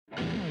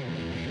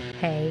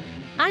Hey,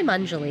 I'm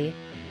Anjali,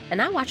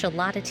 and I watch a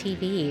lot of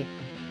TV.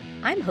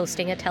 I'm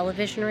hosting a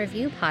television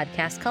review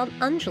podcast called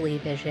Anjali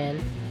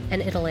Vision,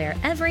 and it'll air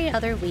every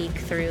other week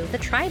through the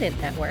Trident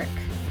Network.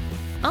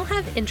 I'll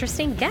have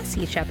interesting guests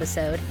each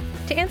episode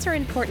to answer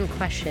important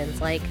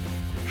questions like,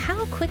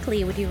 how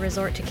quickly would you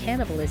resort to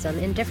cannibalism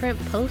in different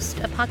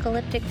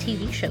post-apocalyptic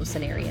TV show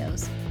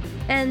scenarios?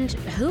 And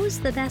who's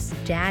the best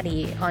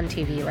daddy on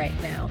TV right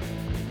now?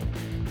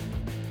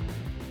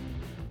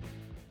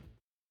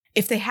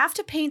 If they have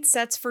to paint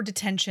sets for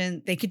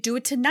detention, they could do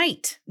it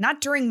tonight,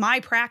 not during my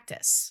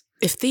practice.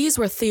 If these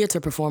were theater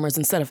performers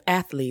instead of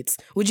athletes,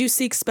 would you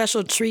seek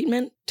special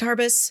treatment?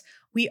 Tarbis,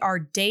 we are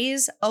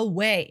days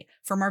away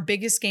from our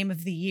biggest game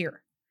of the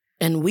year.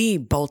 And we,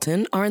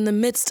 Bolton, are in the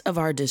midst of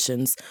our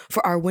auditions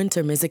for our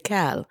winter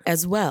musicale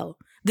as well.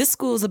 This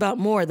school's about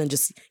more than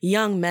just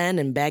young men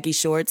in baggy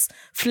shorts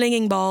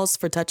flinging balls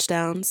for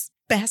touchdowns.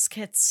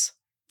 Baskets.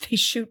 They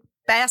shoot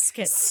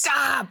baskets.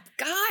 Stop!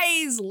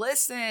 Guys,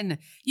 listen.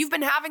 You've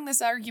been having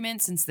this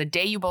argument since the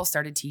day you both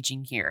started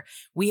teaching here.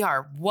 We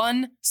are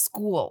one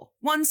school,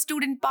 one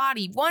student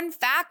body, one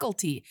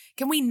faculty.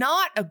 Can we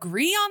not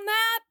agree on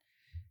that?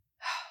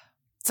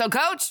 So,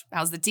 Coach,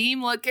 how's the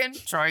team looking?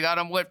 Troy got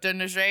them whipped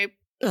into shape.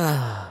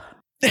 Ugh.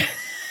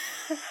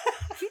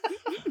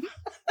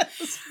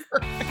 That's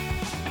perfect.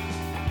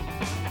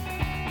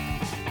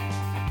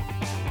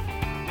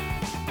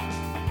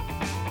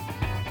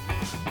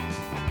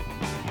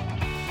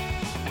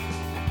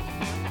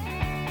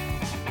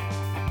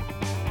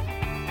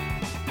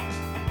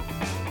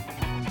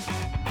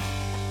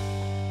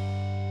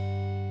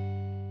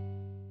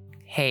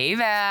 Hey,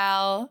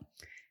 Val.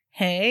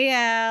 Hey,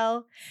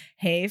 Al.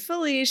 Hey,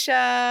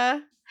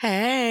 Phylicia.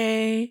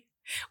 Hey.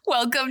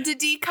 Welcome to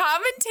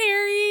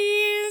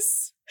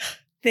D-Commentaries.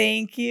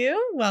 Thank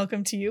you.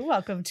 Welcome to you.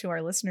 Welcome to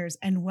our listeners.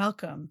 And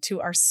welcome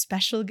to our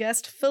special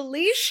guest,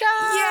 Phylicia.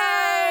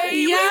 Yay! Yes.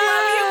 We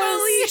love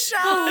you,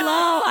 Phylicia.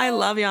 Hello. I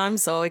love you. I'm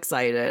so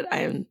excited. I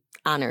am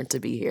honored to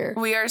be here.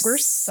 We're so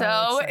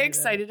so excited.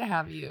 excited to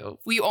have you.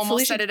 We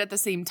almost Phylicia- said it at the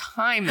same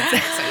time. That's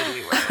how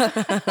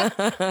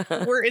excited we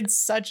were. We're in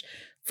such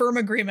firm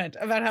agreement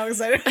about how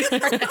excited we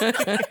are.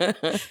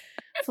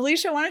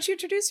 Phylicia, why don't you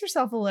introduce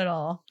yourself a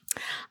little?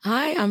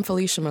 Hi, I'm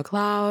Phylicia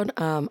McLeod.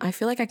 I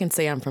feel like I can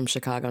say I'm from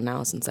Chicago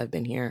now since I've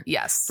been here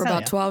Yes. for Hell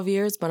about yeah. 12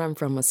 years, but I'm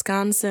from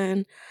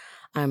Wisconsin.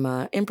 I'm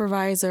an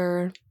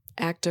improviser,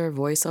 actor,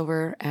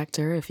 voiceover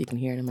actor, if you can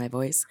hear it in my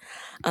voice.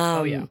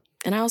 Yeah.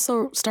 And I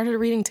also started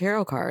reading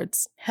tarot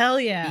cards. Hell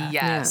yeah.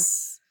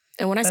 Yes.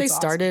 And when I say That's awesome.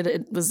 started,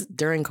 it was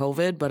during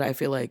COVID, but I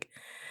feel like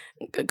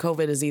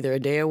COVID is either a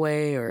day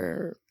away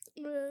or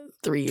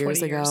 3 years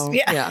 20 years. ago.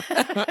 Yeah.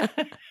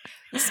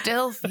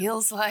 Still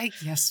feels like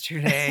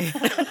yesterday.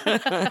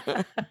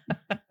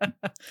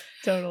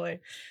 Totally.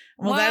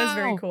 Well, that is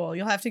very Wow. cool.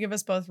 You'll have to give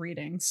us both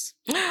readings.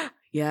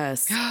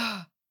 Yes.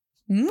 Mm.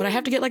 But I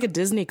have to get like a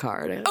Disney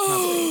card.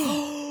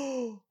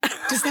 Probably.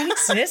 Does that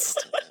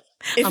exist?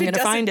 If I'm it gonna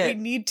doesn't, find it.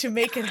 we need to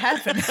make it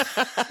happen.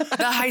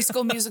 The High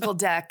School Musical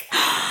deck.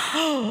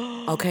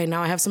 Okay,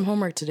 now I have some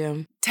homework to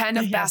do. 10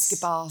 of Yes.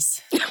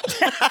 basketballs.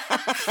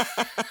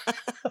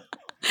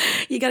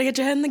 You got to get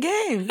your head in the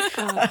game.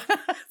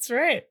 That's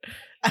right.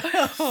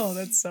 Oh,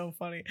 that's so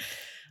funny.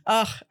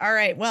 All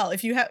right. Well,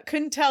 if you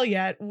couldn't tell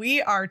yet,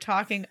 we are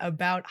talking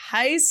about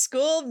High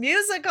School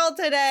Musical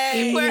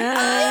today. We're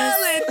Yes.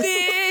 all in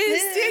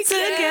this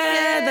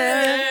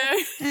together.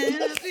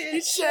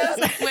 It shows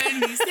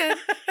when we stand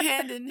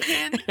hand in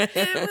hand.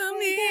 It will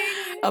be.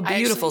 A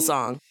beautiful Actually,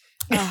 song.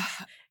 It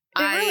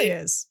really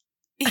is.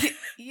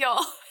 Y'all,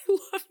 I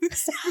love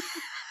this.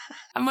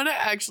 I'm going to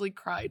actually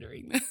cry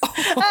during this.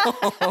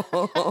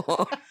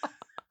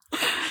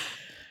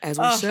 As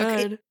we Oh, should.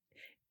 okay.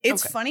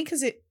 It's Okay. funny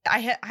because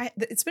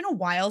it's been a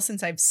while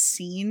since I've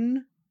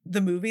seen the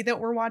movie that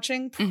we're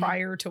watching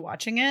prior to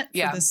watching it for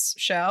Yeah. this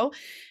show.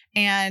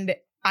 And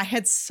I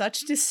had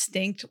such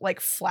distinct like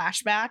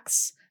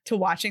flashbacks to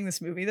watching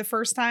this movie the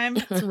first time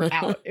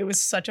throughout. It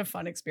was such a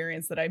fun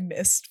experience that I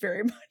missed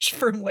very much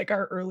from like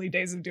our early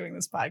days of doing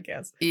this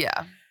podcast. Yeah,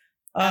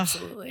 Ugh,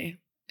 absolutely.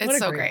 what It's a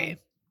so great great. one.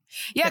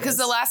 Yeah, It because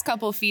the is. last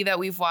couple Fee that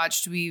we've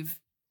watched, we've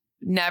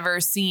never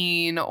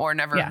seen or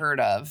never Yeah. heard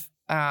of.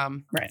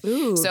 Right.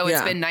 Ooh, So it's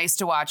yeah. been nice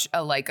to watch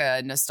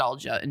a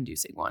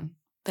nostalgia-inducing one.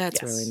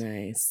 That's Yes. really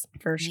nice.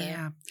 For sure.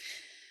 Yeah.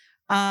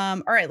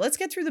 All right, let's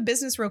get through the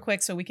business real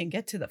quick so we can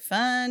get to the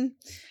fun.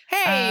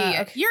 Hey,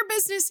 Okay. your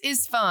business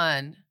is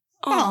fun.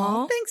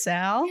 Oh, thanks,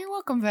 Al. You're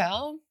welcome,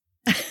 Val.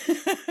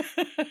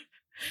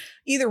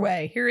 Either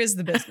way, here is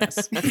the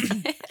business.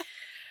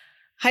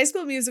 High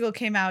School Musical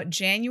came out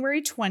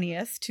January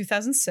 20th,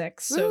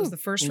 2006. So it was the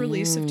first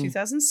release of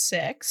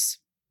 2006.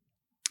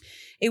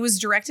 It was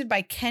directed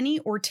by Kenny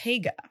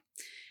Ortega.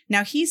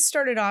 Now, he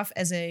started off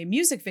as a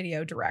music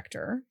video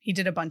director. He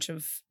did a bunch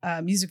of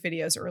music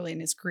videos early in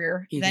his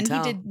career. You Then can he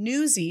tell. did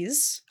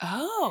Newsies,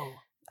 Oh.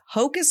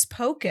 Hocus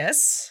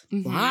Pocus.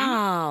 Mhm.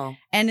 Wow.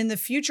 And in the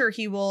future,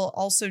 he will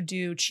also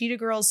do Cheetah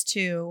Girls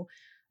 2,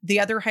 the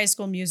other High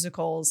School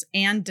Musicals,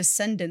 and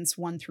Descendants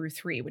 1 through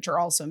 3, which are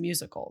also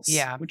musicals.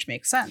 Yeah. Which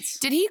makes sense.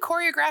 Did he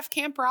choreograph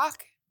Camp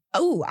Rock?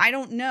 Oh, I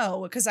don't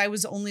know, because I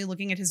was only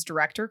looking at his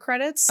director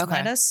credits. Okay.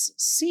 Let us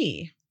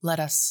see. Let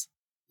us.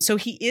 So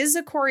he is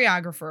a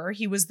choreographer.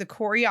 He was the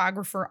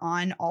choreographer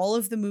on all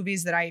of the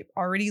movies that I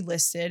already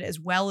listed, as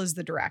well as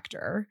the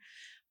director.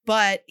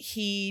 But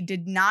he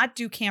did not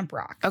do Camp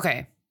Rock.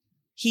 Okay.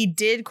 He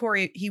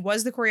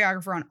was the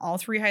choreographer on all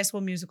 3 High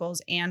School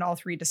Musicals and all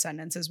 3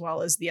 Descendants, as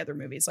well as the other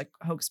movies like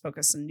Hocus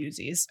Pocus and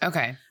Newsies.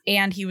 Okay.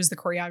 And he was the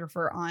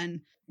choreographer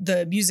on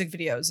the music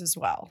videos as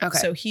well. Okay.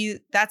 So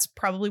that's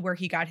probably where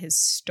he got his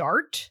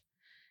start.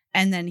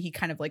 And then he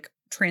kind of like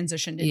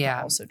transitioned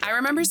into also directing. I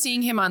remember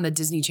seeing him on the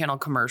Disney Channel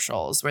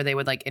commercials where they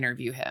would like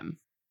interview him.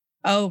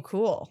 Oh,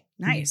 cool.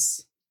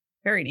 Nice.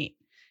 Very neat.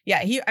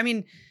 Yeah, he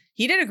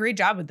did a great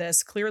job with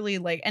this. Clearly,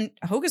 like, and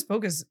Hocus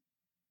Pocus,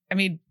 I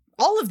mean,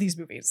 all of these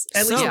movies,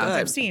 at least ones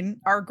I've seen,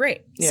 are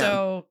great. Yeah.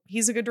 So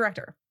he's a good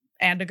director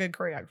and a good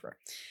choreographer.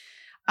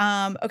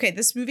 Okay,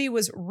 this movie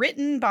was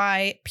written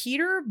by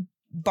Peter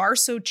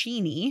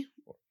Barsocchini,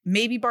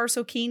 maybe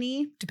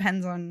Barsocchini,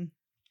 depends on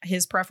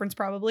his preference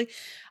probably.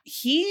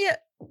 He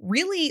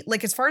really,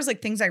 like, as far as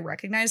like things I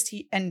recognized,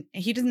 he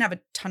didn't have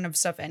a ton of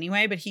stuff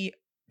anyway, but he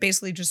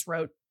basically just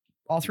wrote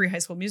all 3 High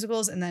School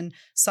Musicals and then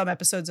some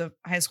episodes of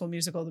High School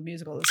Musical, the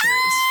musical, the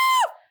series.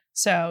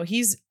 So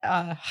he's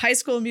a High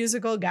School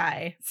Musical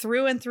guy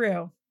through and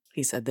through.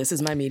 He said, "This is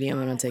my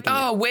medium. I'm taking it."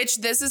 Oh,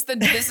 this is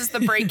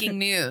the breaking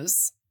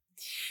news.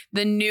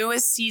 The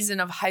newest season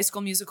of High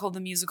School Musical,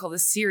 the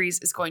series,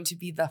 is going to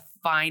be the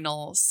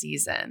final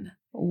season.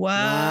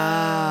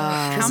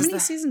 Wow. How many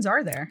seasons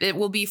are there? It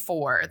will be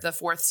 4. The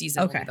 4th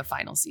season will be the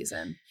final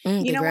season.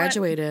 They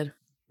graduated.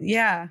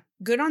 Yeah.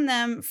 Good on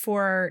them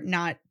for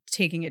not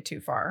taking it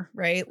too far,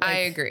 right? Like, I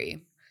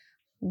agree.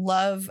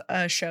 Love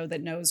a show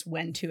that knows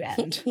when to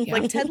end.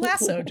 Like Ted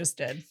Lasso just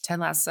did. Ted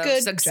Lasso.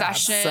 Good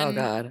Succession. Job. So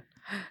good.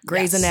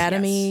 Grey's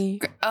Anatomy.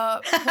 Yes.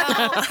 Well.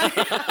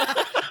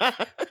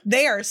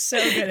 They are so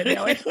good at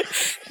knowing.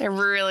 They're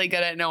really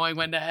good at knowing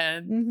when to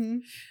end. Mm-hmm.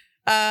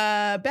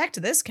 Back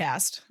to this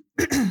cast.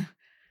 It's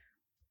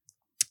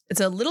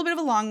a little bit of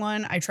a long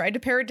one. I tried to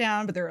pare it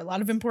down, but there are a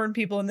lot of important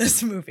people in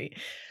this movie.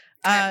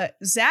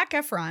 Zac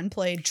Efron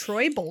played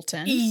Troy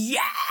Bolton. Yeah.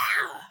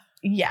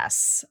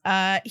 Yes.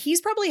 He's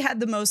probably had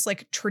the most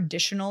like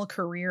traditional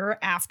career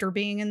after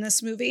being in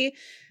this movie.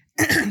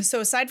 So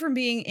aside from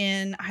being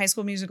in High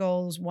School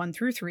Musicals 1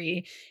 through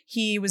 3,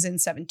 he was in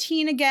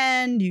 17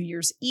 again, New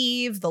Year's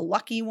Eve, The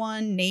Lucky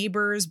One,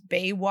 Neighbors,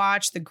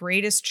 Baywatch, The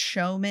Greatest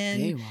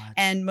Showman.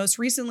 And most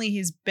recently,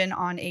 he's been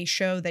on a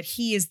show that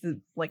he is the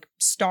like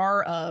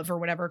star of or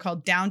whatever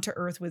called Down to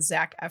Earth with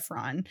Zac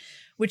Efron,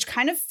 which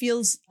kind of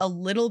feels a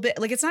little bit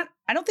like it's not,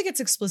 I don't think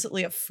it's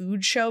explicitly a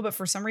food show, but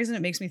for some reason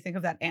it makes me think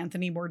of that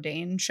Anthony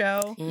Bourdain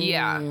show.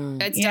 Yeah,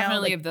 it's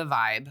definitely of the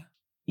vibe.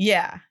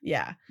 Yeah.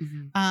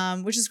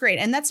 Which is great.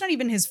 And that's not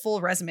even his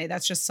full resume.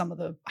 That's just some of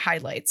the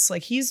highlights.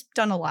 Like he's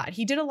done a lot.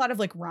 He did a lot of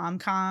like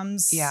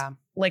rom-coms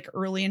like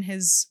early in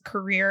his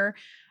career.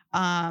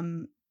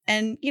 And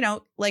you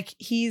know, like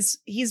he's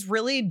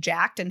really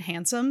jacked and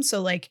handsome.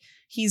 So like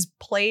he's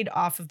played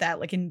off of that,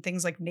 like in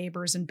things like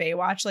Neighbors and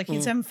Baywatch, like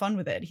he's having fun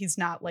with it. He's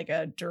not like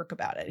a jerk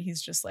about it.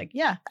 He's just like,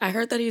 yeah. I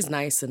heard that he's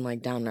nice and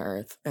like down to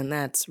earth. And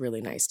that's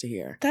really nice to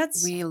hear.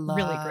 That's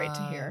really great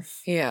to hear.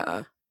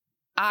 Yeah.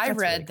 I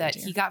read that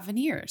he got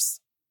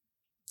veneers.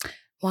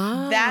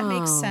 Wow. That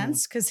makes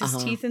sense because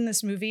his teeth in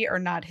this movie are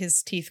not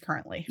his teeth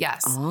currently.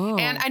 Yes. Oh.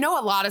 And I know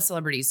a lot of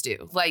celebrities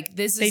do. Like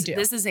this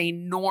is a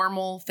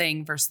normal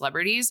thing for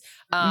celebrities.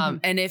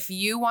 And if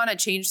you want to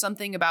change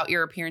something about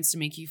your appearance to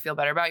make you feel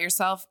better about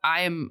yourself,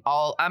 I'm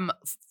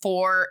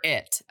for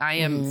it. I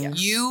am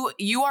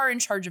you are in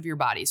charge of your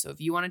body. So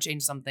if you want to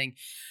change something,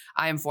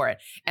 I am for it.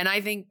 And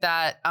I think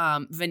that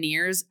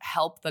veneers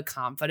help the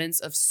confidence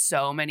of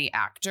so many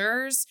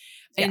actors.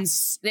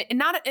 Yes.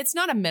 And it's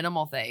not a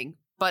minimal thing,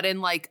 but in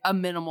like a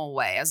minimal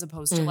way, as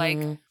opposed to like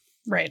a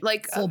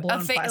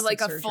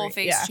full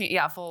face change.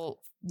 Yeah, full,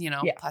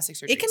 plastic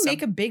surgery. It can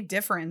make a big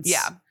difference.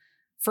 Yeah.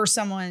 For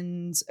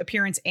someone's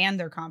appearance and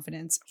their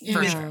confidence.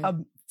 For sure. A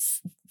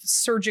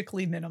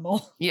surgically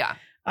minimal. Yeah.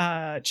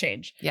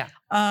 Change. Yeah.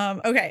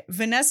 Okay.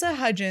 Vanessa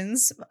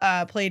Hudgens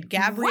played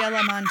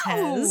Gabriela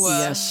Montez.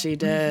 Yes, she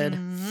did.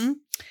 Mm-hmm.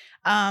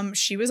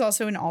 She was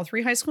also in all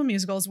 3 High School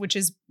Musicals, which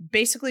is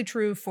basically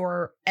true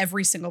for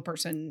every single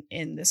person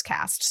in this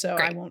cast. So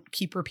I won't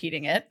keep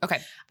repeating it.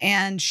 Okay.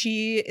 And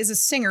she is a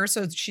singer.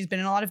 So she's been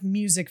in a lot of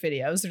music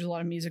videos. There's a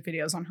lot of music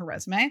videos on her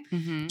resume.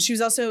 Mm-hmm. She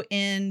was also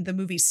in the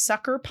movie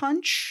Sucker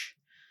Punch,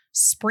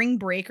 Spring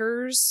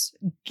Breakers,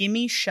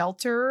 Gimme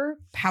Shelter,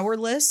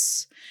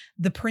 Powerless,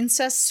 The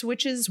Princess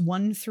Switches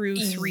 1 through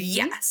 3.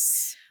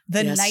 Yes.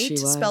 The Night,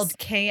 spelled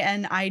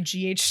Knight.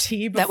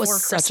 That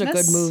was such a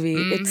good movie.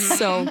 Mm-hmm. It's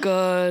so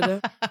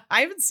good.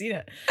 I haven't seen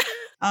it.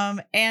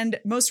 And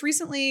most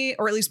recently,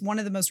 or at least one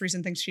of the most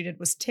recent things she did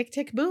was Tick,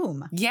 Tick,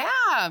 Boom.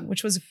 Yeah.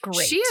 Which was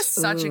great. She is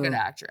such a good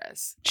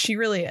actress. She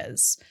really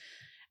is.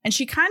 And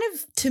she kind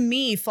of, to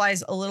me,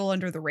 flies a little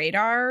under the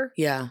radar.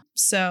 Yeah.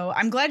 So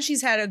I'm glad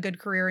she's had a good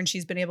career and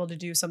she's been able to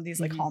do some of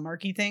these like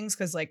Hallmarky things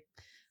because like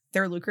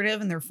they're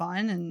lucrative and they're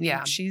fun.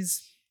 And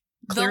she's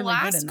clearly the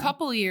last good in them.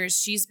 couple years,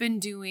 she's been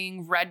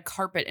doing red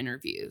carpet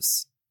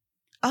interviews.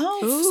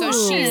 Oh, so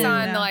she's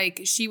on yeah.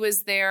 like, she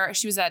was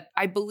at,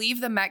 I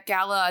believe, the Met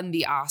Gala and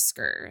the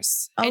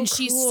Oscars. Oh, and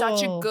she's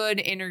such a cool. good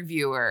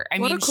interviewer. I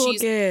What mean, a cool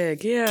she's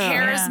gig. Yeah.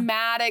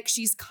 charismatic.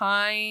 She's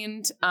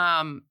kind.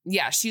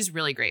 She's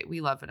really great. We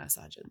love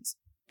Vanessa Hudgens.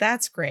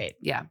 That's great.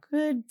 Yeah.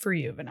 Good for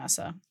you,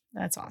 Vanessa.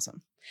 That's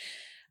awesome.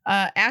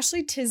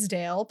 Ashley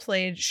Tisdale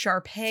played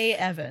Sharpay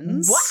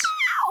Evans. Wow.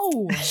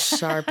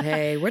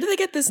 Sharpay. Where did they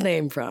get this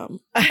name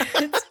from?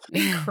 It's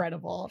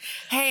incredible.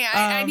 Hey,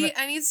 I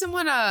need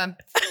someone.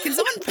 Can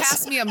someone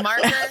pass me a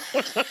marker?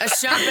 A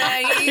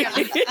Sharpay?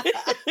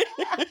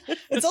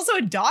 It's also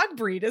a dog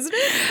breed, isn't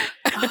it?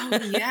 Oh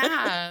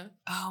yeah.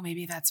 Oh,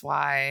 maybe that's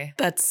why.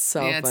 That's so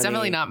funny. It's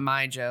definitely not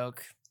my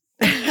joke.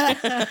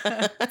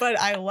 But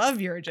I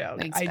love your joke.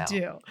 Thanks, I Val.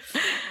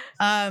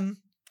 do.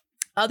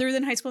 Other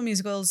than High School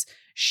Musicals,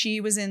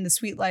 she was in The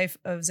Sweet Life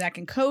of Zach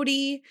and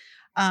Cody.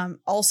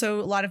 Also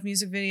a lot of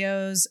music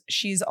videos.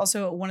 She's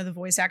also one of the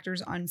voice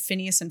actors on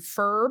Phineas and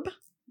Ferb.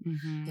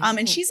 Mm-hmm.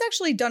 And she's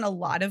actually done a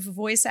lot of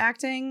voice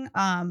acting.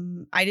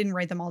 I didn't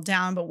write them all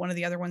down, but one of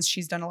the other ones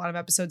she's done a lot of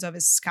episodes of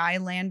is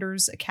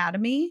Skylanders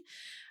Academy.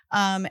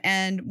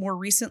 And more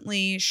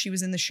recently, she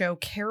was in the show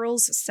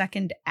Carol's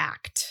Second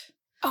Act.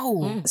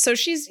 Oh, So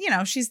she's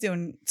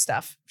doing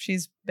stuff.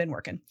 She's been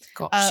working.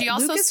 cool. She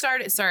also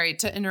started, sorry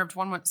to interrupt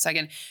one more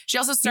second. She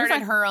also started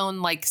fine. her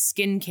own like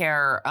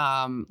skincare,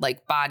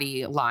 like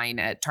body line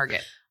at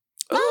Target.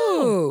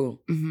 Oh,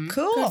 Mm-hmm.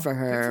 Cool. Good for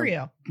her. Good for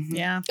you.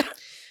 Mhm.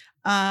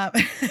 Yeah.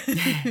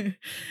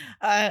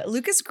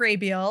 Lucas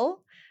Graybiel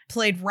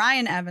played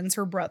Ryan Evans,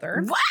 her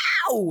brother.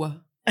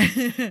 Wow.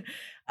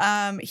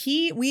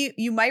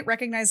 You might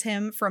recognize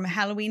him from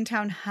Halloween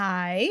Town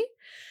High.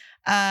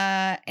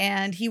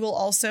 And he will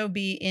also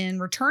be in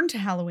Return to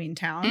Halloween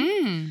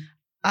Town.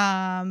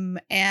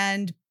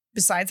 And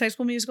besides High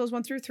School Musicals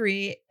 1 through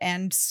 3,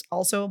 and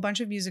also a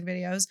bunch of music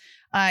videos,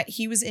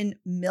 he was in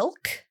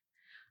Milk,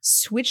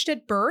 Switched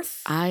at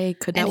Birth. I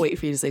could not wait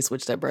for you to say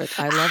Switched at Birth.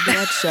 I love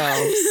that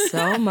show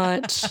so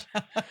much.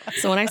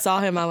 So when I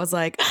saw him, I was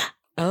like,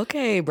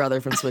 okay,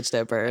 brother from Switched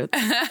at Birth.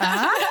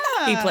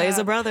 He plays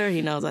a brother.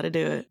 He knows how to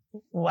do it.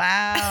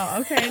 Wow.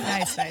 Okay.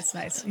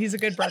 Nice. He's a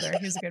good brother.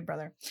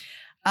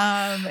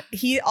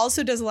 He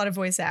also does a lot of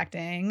voice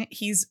acting.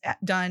 He's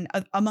done,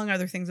 among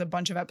other things, a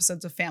bunch of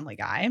episodes of Family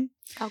Guy.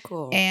 How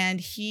cool. And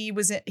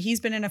he's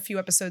been in a few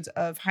episodes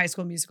of High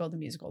School Musical,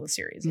 the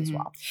series as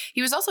well.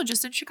 He was also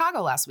just in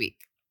Chicago last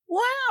week. Wow.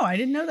 I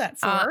didn't know that.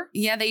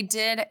 Yeah, they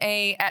did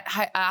at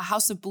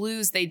House of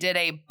Blues. They did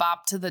a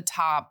bop to the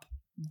top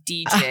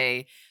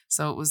DJ.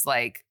 So it was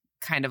like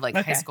kind of like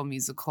High School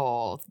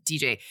Musical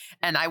DJ.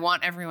 And I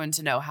want everyone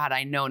to know, had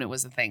I known it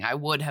was a thing, I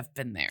would have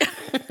been there.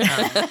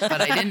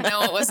 But I didn't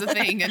know it was a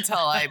thing until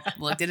I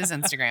looked at his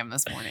Instagram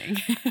this morning.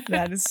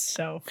 That is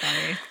so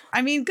funny.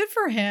 I mean, good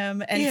for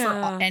him and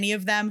for any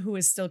of them who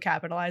is still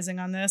capitalizing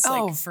on this.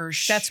 For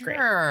sure. That's great.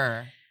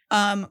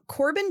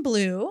 Corbin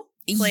Blue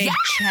played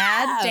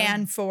Chad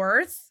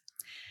Danforth.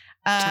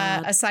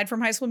 Aside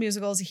from High School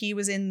Musicals, he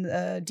was in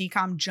the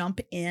DCOM Jump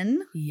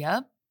In.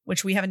 Yep.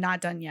 Which we have not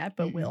done yet,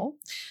 but will.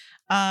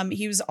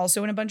 He was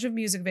also in a bunch of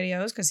music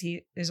videos because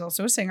he is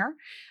also a singer.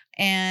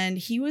 And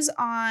he was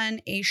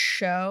on a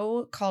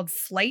show called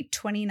Flight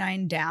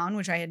 29 Down,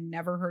 which I had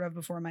never heard of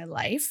before in my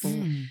life.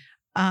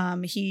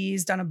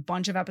 He's done a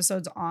bunch of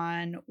episodes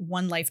on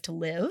One Life to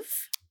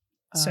Live.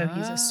 So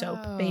he's a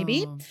soap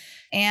baby.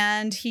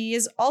 And he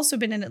has also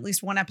been in at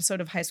least one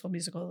episode of High School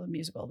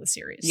Musical, the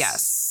series.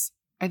 Yes.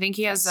 I think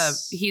he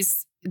has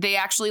they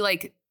actually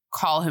like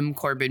call him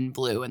Corbin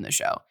Blue in the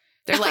show.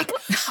 They're like,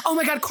 oh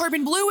my God,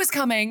 Corbin Blue is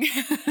coming.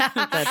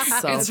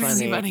 That's so it's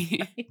funny. Really funny.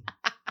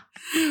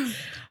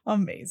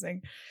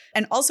 Amazing.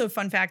 And also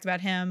fun fact about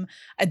him.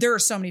 There are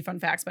so many fun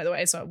facts, by the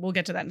way, so we'll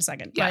get to that in a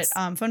second. Yes.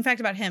 But fun fact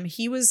about him,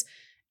 he was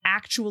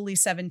actually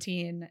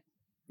 17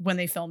 when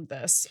they filmed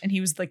this. And he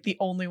was like the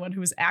only one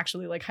who was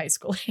actually like high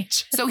school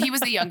age. So he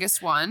was the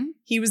youngest one.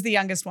 He was the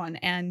youngest one.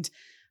 And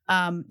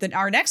then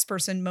our next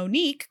person,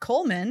 Monique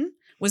Coleman,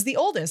 was the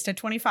oldest at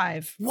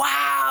 25.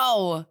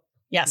 Wow.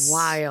 Yes.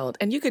 Wild.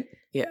 And you could,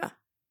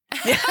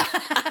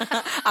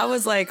 I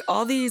was like,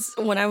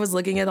 when I was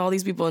looking at all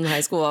these people in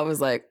high school, I was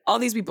like, all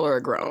these people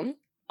are grown.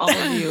 All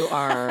of you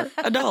are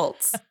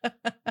adults.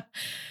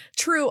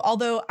 True.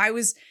 Although I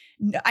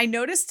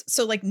noticed,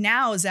 so like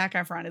now Zac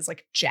Efron is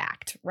like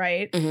jacked,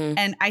 right? Mm-hmm.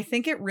 And I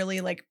think it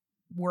really like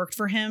worked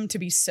for him to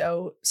be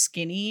so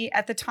skinny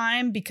at the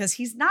time because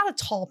he's not a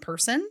tall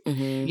person.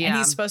 Mm-hmm. Yeah. And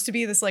he's supposed to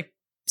be this like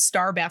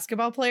star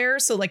basketball player.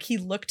 So like he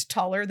looked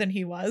taller than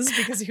he was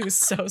because he was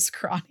so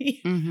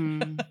scrawny.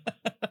 Mm-hmm.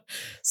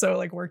 So it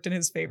like worked in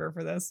his favor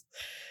for this.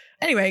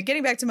 Anyway,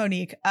 getting back to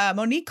Monique.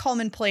 Monique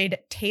Coleman played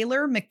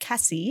Taylor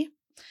McKessie.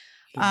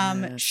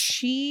 Yes.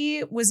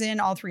 She was in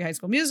all 3 High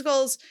School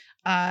Musicals,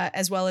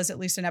 as well as at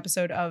least an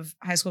episode of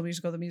High School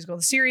Musical,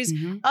 the series.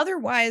 Mhm.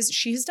 Otherwise,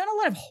 she has done a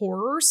lot of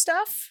horror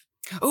stuff.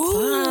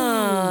 Ooh.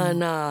 Fun.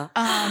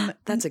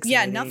 That's exciting.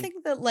 Yeah, nothing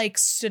that like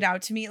stood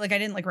out to me. Like I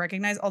didn't like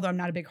recognize, although I'm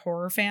not a big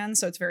horror fan.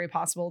 So it's very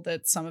possible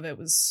that some of it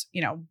was,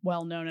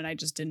 well known and I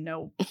just didn't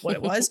know what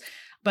it was.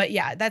 But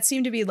yeah, that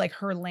seemed to be like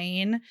her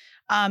lane.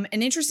 An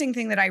interesting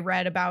thing that I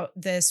read about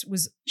this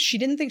was she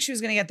didn't think she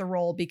was going to get the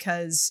role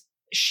because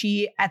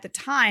she at the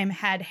time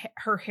had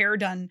her hair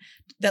done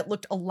that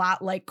looked a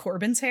lot like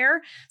Corbin's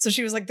hair. So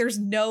she was like, there's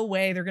no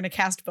way they're going to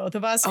cast both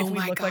of us if we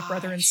look like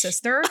brother and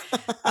sister,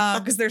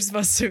 because they're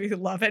supposed to be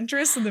love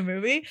interests in the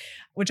movie,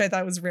 which I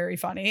thought was very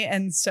funny.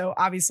 And so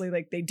obviously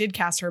like they did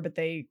cast her, but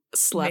they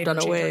slapped made her on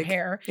a change her wig.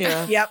 hair.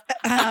 Yeah.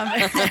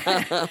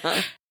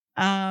 Yep.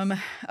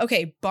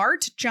 Okay.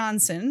 Bart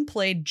Johnson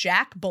played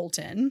Jack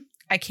Bolton.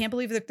 I can't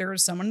believe that there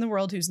is someone in the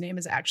world whose name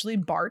is actually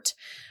Bart.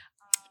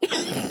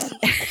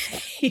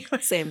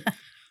 Same.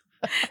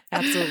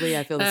 Absolutely.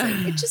 I feel the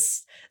same. It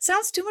just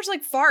sounds too much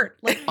like fart.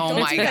 Like, Oh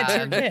don't my do that to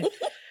your God.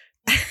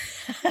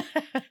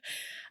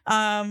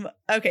 kid.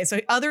 Okay, so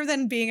other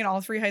than being in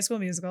all 3 High School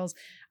Musicals,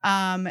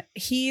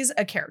 he's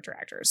a character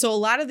actor. So a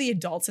lot of the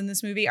adults in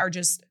this movie are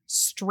just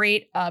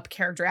straight up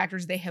character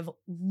actors. They have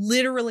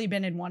literally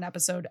been in one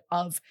episode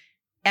of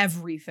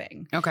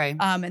everything. Okay.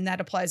 And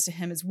that applies to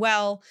him as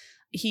well.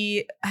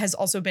 He has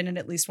also been in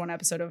at least one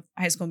episode of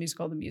High School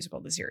Musical,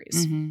 the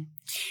series. Mm-hmm.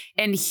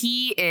 And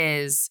he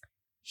is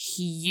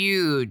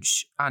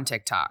huge on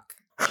TikTok.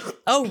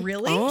 Oh,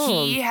 really?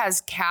 He has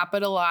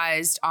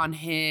capitalized on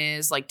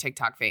his like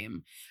TikTok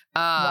fame.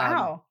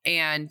 Wow.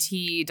 And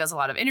he does a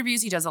lot of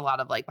interviews. He does a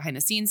lot of like behind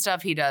the scenes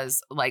stuff. He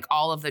does like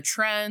all of the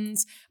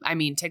trends. I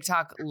mean,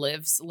 TikTok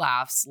lives,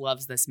 laughs,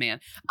 loves this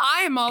man.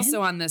 I am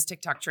also on this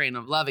TikTok train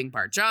of loving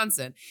Bart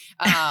Johnson.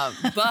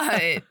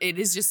 But it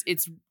is just,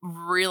 it's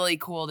really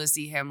cool to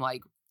see him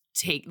like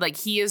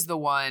he is the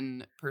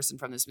one person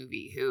from this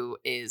movie who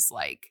is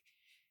like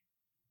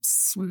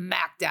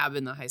smack dab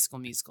in the High School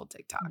Musical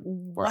TikTok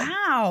world.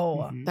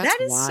 Wow. Mhm. That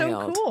That's is so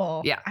wild.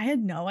 cool. Yeah. I had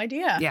no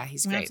idea. Yeah,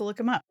 he's I'm gonna great. have to look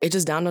him up. It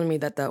just dawned on me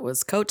that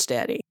was Coach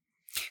Daddy.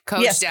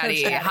 Coach Yes,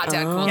 Daddy, Coach Daddy. Hot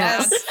Dad, Cool Oh. Dad.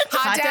 Yes.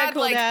 Hot Dad,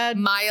 Cool like Dad.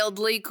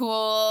 mildly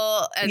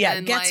cool, and Yeah,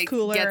 then gets like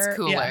cooler. gets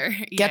cooler.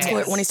 Gets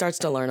Yes. when he starts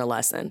to learn a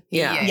lesson.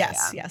 Yeah. Yeah.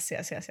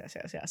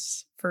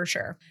 Yes, for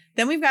sure.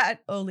 Then we've got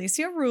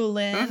Alicia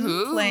Rulin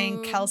Mhm.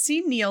 playing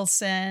Kelsey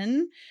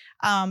Nielsen,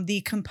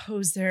 the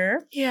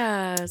composer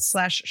Yes.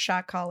 /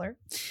 shot caller.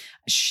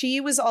 She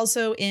was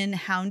also in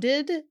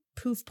Hounded,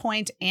 Poof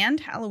Point,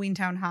 and Halloween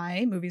Town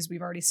High, movies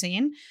we've already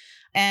seen.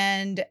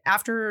 And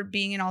after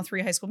being in all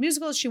 3 High School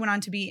Musicals, she went on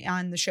to be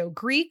on the show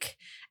Greek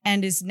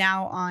and is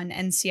now on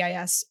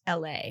NCIS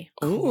LA.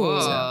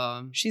 Ooh.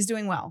 So she's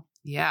doing well.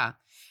 Yeah.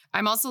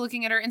 I'm also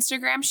looking at her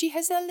Instagram. She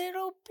has a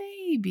little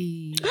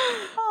baby.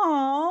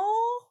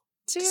 Oh,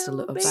 Just a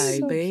little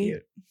so baby.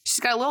 cute. She's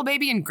got a little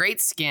baby and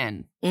great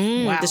skin.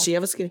 Wow. Does she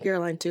have a skincare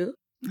line too?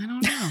 I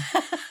don't know.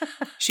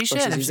 She Or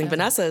should. she's using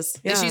Vanessa's.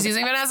 Yeah. She's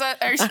using Vanessa,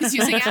 or she's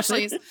using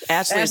Ashley's.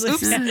 Ashley's.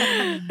 Ashley's.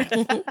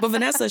 Oops. But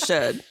Vanessa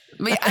should.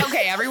 But yeah,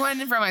 okay, everyone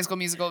from High School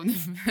Musical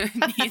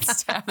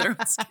needs to have their own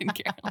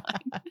skincare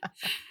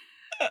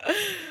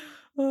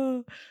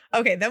line.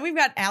 Okay, then we've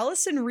got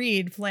Allison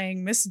Reed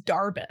playing Miss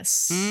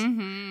Darbus,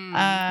 Mm-hmm.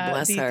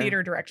 Bless the her.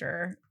 theater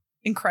director.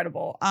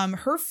 Incredible.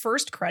 Her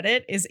first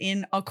credit is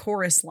in a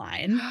chorus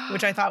line,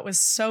 which I thought was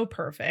so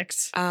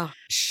perfect. Oh,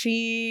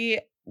 She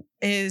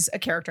is a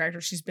character actor.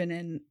 She's been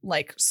in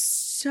like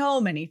so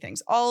many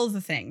things, all of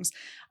the things.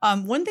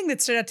 One thing that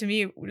stood out to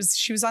me was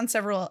she was on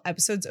several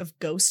episodes of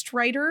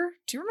Ghostwriter.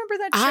 Do you remember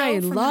that show? I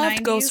from the loved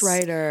 90s?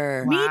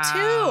 Ghostwriter. Me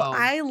too. Wow.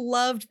 I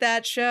loved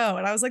that show.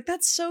 And I was like,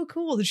 that's so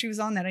cool that she was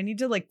on that. I need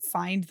to like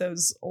find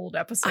those old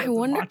episodes I and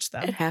wonder. watch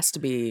them. It has to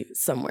be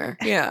somewhere.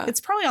 Yeah.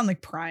 It's probably on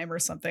like Prime or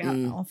something. I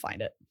don't know. I'll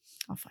find it.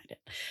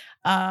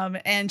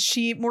 And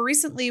she more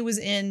recently was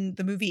in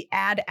the movie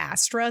Ad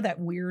Astra, that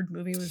weird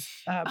movie with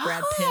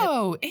Brad Pitt.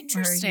 Oh, where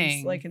interesting.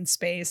 he's like in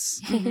space.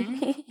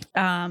 Mhm.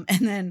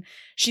 And then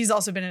she's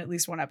also been in at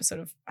least one episode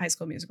of High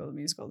School Musical,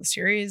 the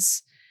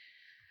series.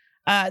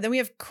 Then we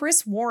have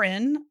Chris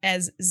Warren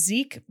as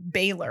Zeke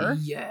Baylor,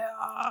 Yeah.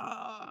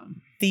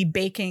 the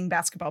baking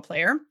basketball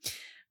player.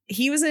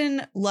 He was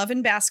in Love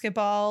and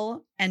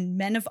Basketball and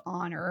Men of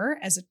Honor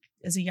as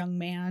a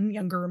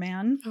younger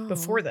man Oh.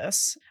 before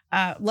this.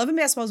 Love and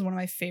Basketball is one of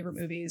my favorite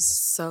movies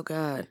So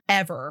good.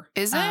 ever.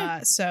 Is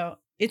it? So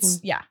it's,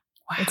 Mm. Wow.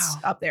 it's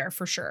up there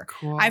for sure.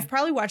 Cool. I've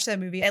probably watched that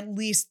movie at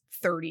least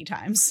 30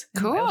 times.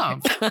 in my Cool.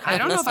 life. I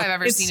don't know if I've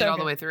ever It's seen so it all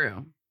the good. way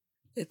through.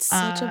 It's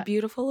such a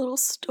beautiful little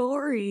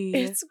story.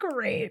 It's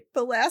great.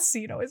 The last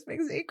scene always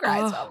makes me cry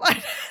Oh. so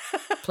much.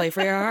 Play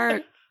for your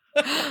heart.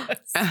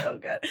 It's so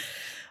good.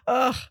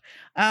 Ugh.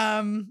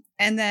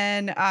 And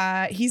then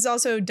he's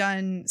also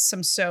done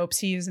some soaps.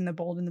 He was in The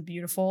Bold and the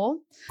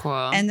Beautiful.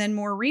 Cool. And then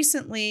more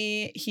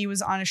recently, he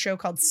was on a show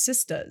called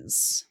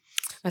Sistas.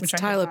 That's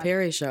Tyler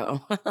Perry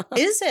show.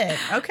 Is it?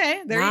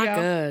 Okay, there you go. Not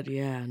good.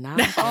 Yeah, not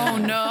good. Oh,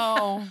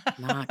 no.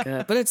 Not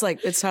good. But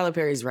it's Tyler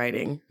Perry's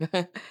writing.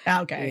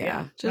 Okay,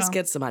 yeah. Just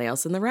get somebody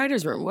else in the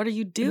writer's room. What are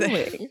you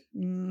doing?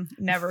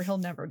 Never. He'll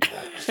never do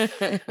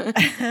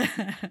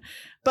that.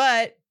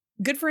 But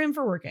good for him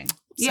for working.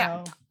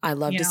 Yeah. So, I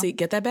love to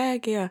get that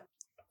bag. Yeah.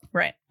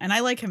 Right. And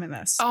I like him in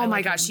this. Oh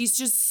my gosh. He's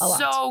just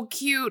so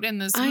cute in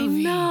this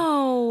movie. I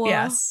know.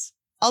 Yes.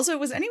 Also,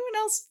 was anyone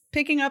else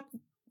picking up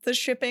the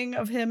shipping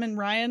of him and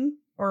Ryan?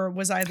 Or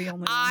was I the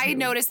only one? I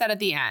noticed that at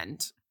the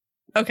end.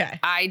 Okay.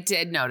 I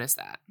did notice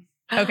that.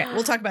 Okay.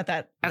 We'll talk about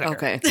that.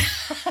 Okay.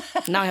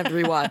 Now I have to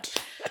rewatch.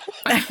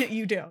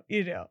 You do.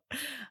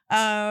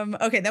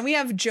 Okay. Then we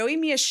have Joey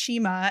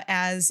Miyashima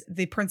as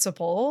the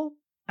principal,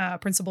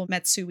 Principal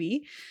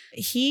Matsui.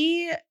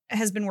 He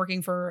has been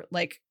working for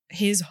like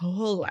his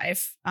whole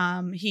life.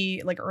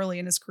 He like early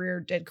in his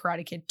career did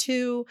Karate Kid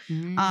 2.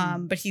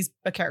 But he's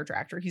a character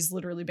actor. He's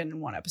literally been in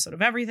one episode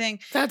of everything.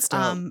 That's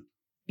dope.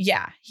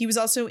 Yeah. He was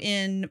also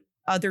in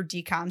other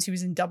DComs. He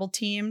was in Double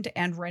Teamed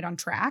and Right on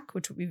Track,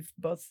 which we've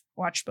both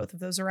watched both of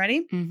those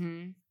already.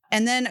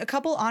 And then a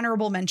couple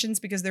honorable mentions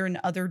because they're in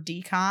other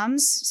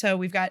DComs. So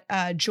we've got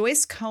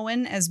Joyce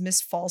Cohen as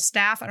Miss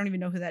Falstaff. I don't even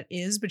know who that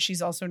is, but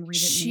she's also in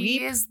Read It and Weep.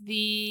 She is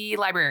the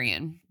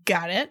librarian.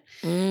 Got it.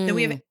 Then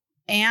we have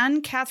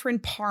Anne Catherine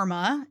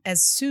Parma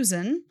as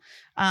Susan.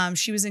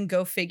 She was in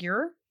Go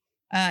Figure.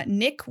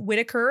 Nick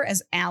Whitaker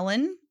as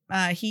Alan.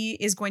 He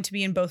is going to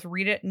be in both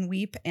Read It and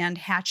Weep and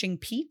Hatching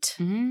Pete.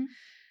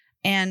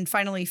 And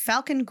finally,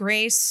 Falcon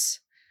Grace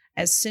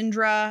as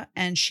Syndra,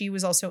 and she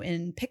was also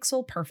in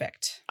Pixel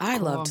Perfect. I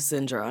loved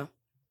Syndra.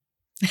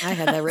 I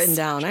had that written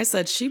down. I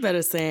said, she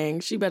better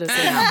sing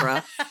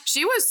opera.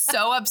 She was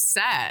so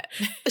upset.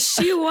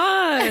 She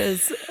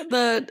was.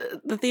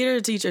 The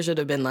theater teacher should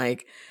have been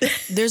like,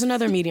 there's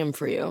another medium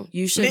for you.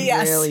 You should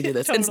really do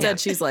this. Totally. Instead,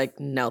 she's like,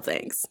 no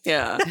thanks.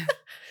 Yeah.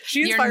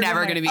 You're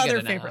never going to be good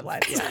enough. Favorite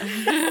lines.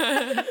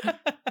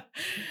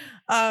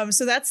 Yeah.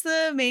 So that's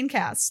the main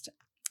cast.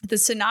 The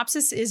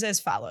synopsis is as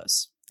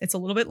follows. It's a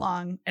little bit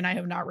long, and I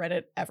have not read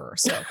it ever.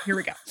 So here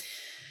we go.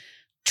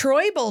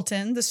 Troy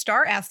Bolton, the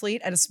star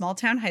athlete at a small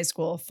town high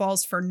school,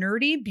 falls for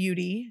nerdy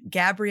beauty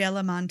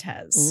Gabriela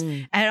Montez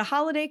at a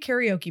holiday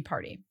karaoke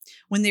party.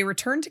 When they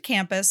return to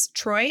campus,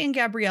 Troy and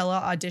Gabriela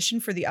audition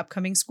for the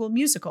upcoming school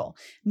musical.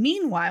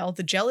 Meanwhile,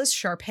 the jealous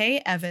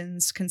Sharpay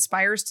Evans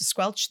conspires to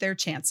squelch their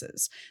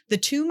chances. The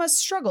two must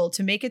struggle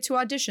to make it to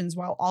auditions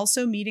while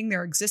also meeting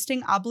their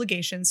existing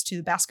obligations to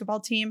the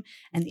basketball team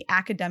and the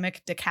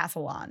academic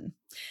decathlon.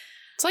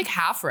 It's like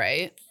half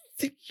right.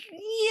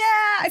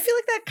 Yeah, I feel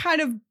like that kind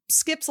of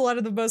skips a lot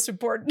of the most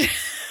important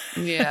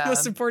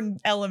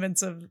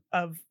elements of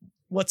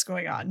what's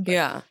going on.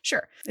 But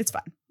sure, it's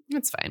fine.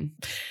 It's fine.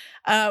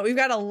 We've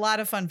got a lot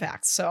of fun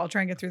facts, so I'll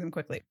try and get through them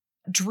quickly.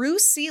 Drew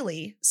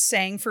Seeley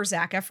sang for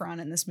Zac Efron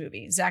in this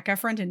movie. Zac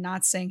Efron did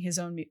not sing his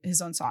own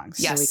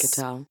songs. Yes, we could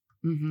tell.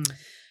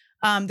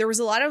 There was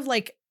a lot of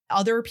like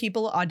other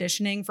people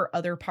auditioning for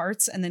other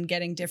parts and then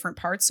getting different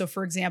parts. So,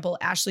 for example,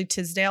 Ashley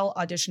Tisdale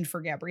auditioned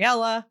for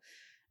Gabriella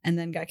and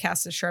then got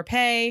cast as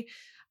Sharpay.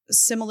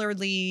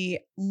 Similarly,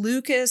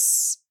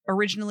 Lucas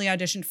originally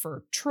auditioned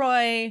for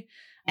Troy,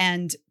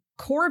 and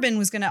Corbin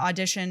was going to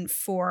audition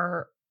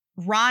for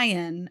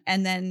Ryan,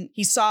 and then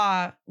he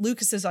saw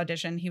Lucas's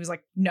audition. He was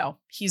like, no,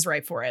 he's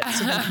right for it.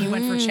 So then he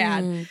went for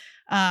Chad.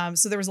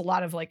 So there was a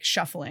lot of like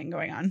shuffling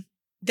going on.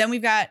 Then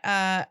we've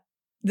got,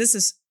 this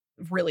is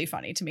really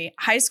funny to me.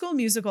 High School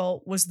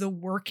Musical was the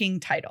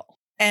working title.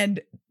 And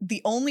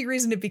the only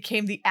reason it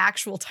became the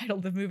actual title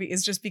of the movie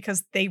is just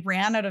because they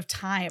ran out of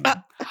time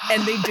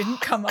and they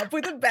didn't come up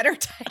with a better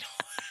title.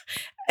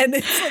 And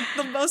it's like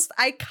the most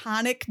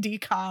iconic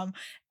DCOM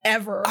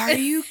ever. Are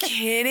you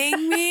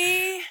kidding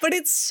me? But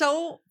it's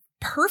so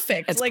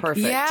perfect. It's like,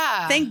 perfect.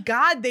 Yeah. Thank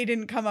God they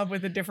didn't come up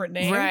with a different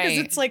name. Because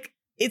it's like,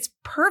 it's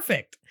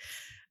perfect.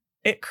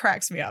 It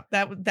cracks me up.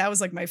 That was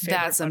like my favorite.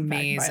 That's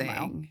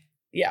amazing.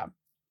 Yeah.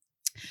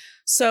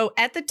 So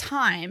at the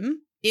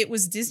time, it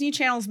was Disney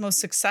Channel's most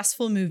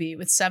successful movie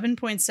with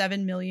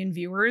 7.7 million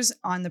viewers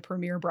on the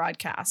premiere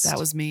broadcast. That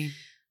was me.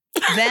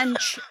 Then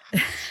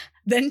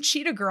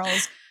Cheetah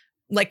Girls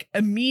like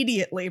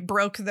immediately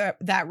broke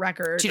that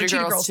record. Cheetah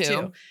Girls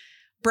 2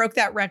 broke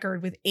that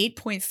record with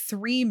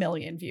 8.3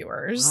 million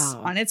viewers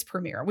on its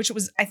premiere, which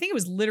was, I think it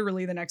was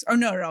literally the next. Oh,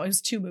 no, it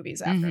was 2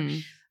 movies after.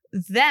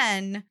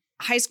 Then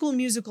High School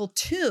Musical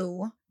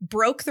 2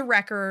 broke the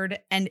record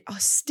and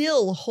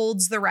still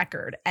holds the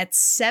record at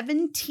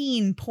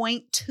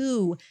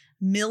 17.2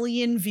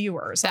 million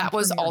viewers. That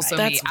was also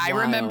me. I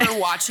remember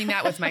watching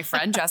that with my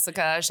friend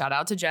Jessica, shout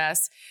out to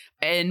Jess,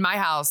 in my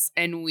house.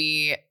 And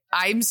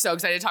I'm so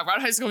excited to talk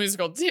about High School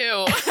Musical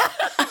 2. But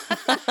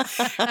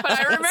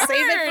I remember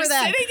sitting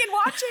and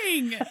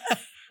watching.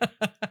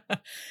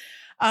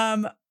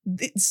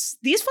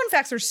 These fun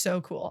facts are so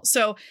cool.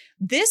 So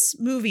this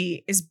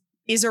movie is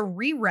a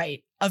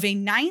rewrite of a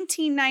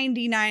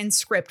 1999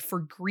 script for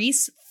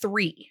Grease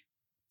 3.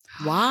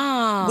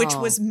 Wow. Which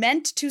was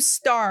meant to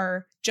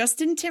star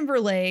Justin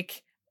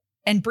Timberlake,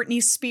 and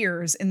Britney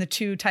Spears in the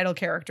two title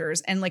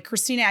characters. And like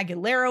Christina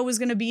Aguilera was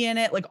going to be in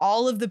it. Like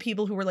all of the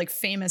people who were like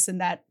famous in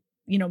that,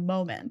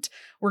 moment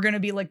were going to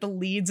be like the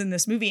leads in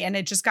this movie. And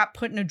it just got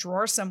put in a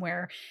drawer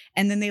somewhere.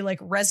 And then they like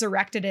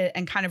resurrected it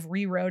and kind of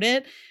rewrote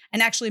it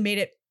and actually made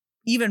it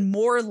even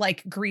more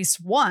like Grease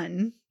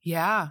 1.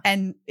 Yeah.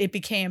 And it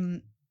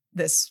became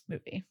this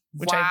movie,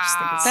 which I just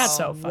think is That's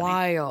so funny.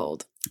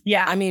 wild.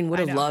 Yeah. I mean, would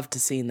have know. loved to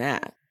seen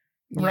that.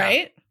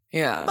 Right?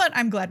 Yeah. But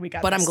I'm glad we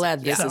got But this. I'm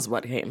glad this So, is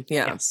what came.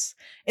 Yeah. Yes.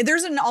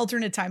 There's an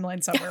alternate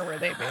timeline somewhere where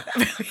they made that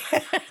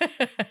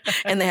movie.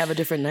 And they have a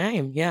different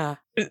name. Yeah.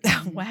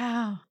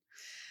 Wow.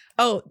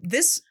 Oh,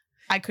 this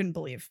I couldn't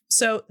believe.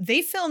 So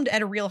they filmed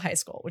at a real high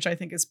school, which I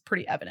think is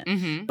pretty evident.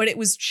 Mm-hmm. But it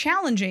was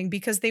challenging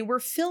because they were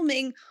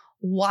filming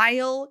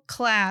while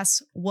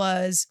class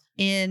was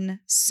in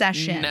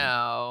session.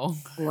 No.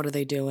 What are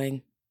they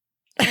doing?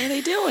 What are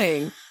they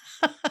doing?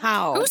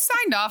 How? Who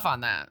signed off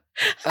on that?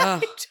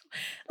 Ugh.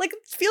 Like, it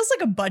feels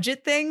like a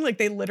budget thing. Like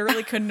they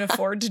literally couldn't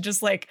afford to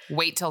just like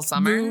Wait till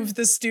summer? move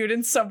the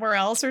students somewhere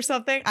else or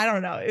something. I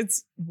don't know.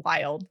 It's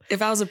wild.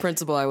 If I was a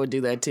principal, I would do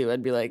that too.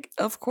 I'd be like,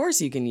 of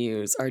course you can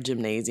use our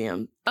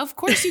gymnasium. Of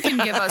course you can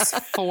give us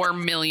 $4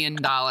 million.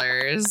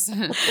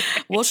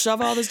 We'll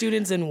shove all the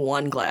students in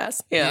one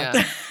class.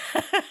 Yeah.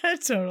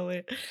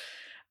 Totally.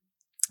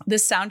 The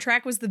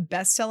soundtrack was the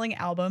best-selling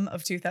album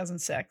of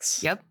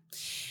 2006. Yep.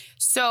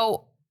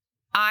 So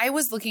I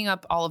was looking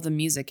up all of the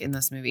music in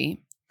this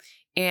movie,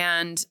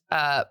 and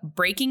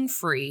Breaking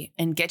Free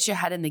and Get Your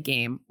Head in the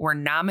Game were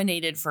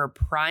nominated for a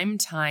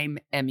Primetime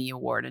Emmy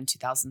Award in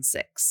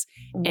 2006.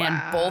 Wow.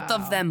 And both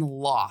of them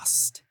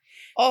lost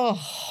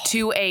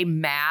to a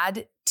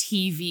Mad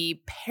TV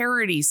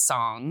parody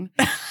song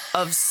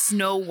of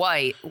Snow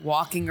White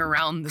walking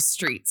around the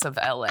streets of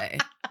LA.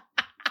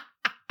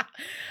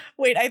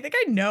 Wait, I think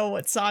I know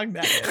what song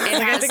that is.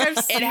 I think I've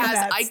seen it has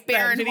that, Ike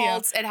that video.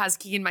 Barinholtz. It has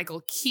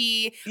Keegan-Michael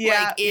Key.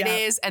 Yeah, like it yeah.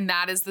 is, and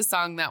that is the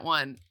song that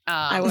won.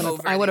 I would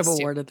have these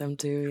two. awarded them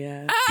too.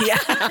 Yeah.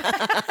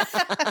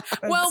 Yeah.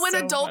 Well, when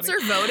so adults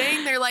funny. are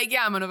voting, they're like,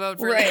 "Yeah, I'm going to vote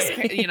for Right.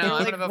 this." You know, I'm Like,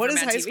 going to vote what for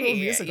is Mad High TV. School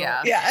Musical?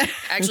 Yeah. Yeah.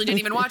 I actually didn't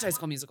even watch High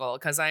School Musical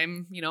because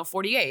I'm,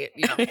 48.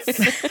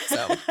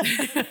 So.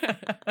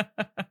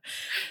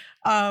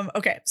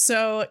 Okay,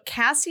 so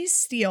Cassie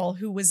Steele,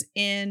 who was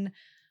in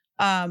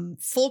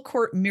Full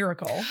Court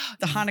Miracle,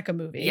 the Hanukkah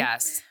movie,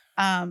 Yes. /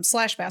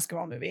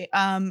 basketball movie,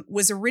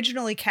 was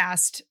originally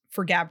cast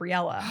for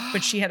Gabriella,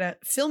 but she had a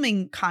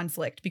filming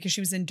conflict because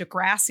she was in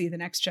Degrassi: The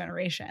Next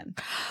Generation,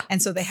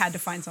 and so they had to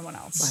find someone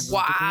else.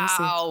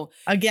 Wow.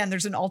 Again,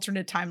 there's an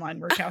alternate timeline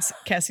where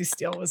Cassie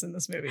Steele was in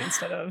this movie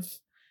instead of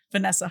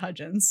Vanessa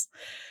Hudgens.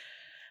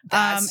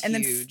 That's and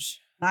then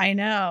huge. I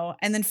know.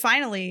 And then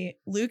finally,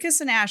 Lucas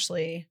and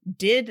Ashley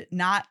did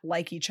not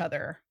like each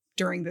other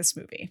during this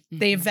movie.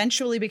 They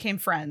eventually became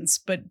friends,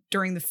 but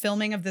during the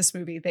filming of this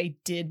movie, they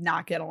did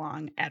not get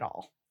along at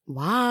all.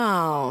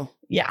 Wow.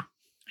 Yeah.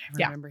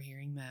 I remember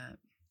hearing that.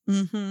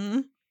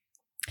 Mm-hmm.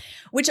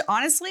 Which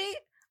honestly,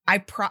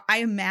 I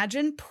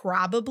imagine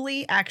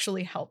probably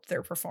actually helped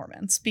their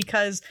performance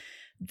because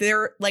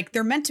they're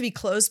meant to be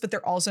close, but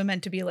they're also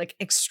meant to be like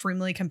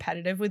extremely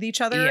competitive with each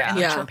other. Yeah. And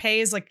Yeah. Trapey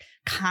is like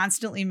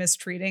constantly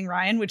mistreating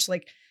Ryan, which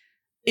like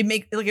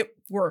it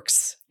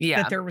works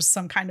Yeah. that there was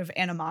some kind of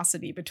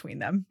animosity between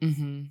them.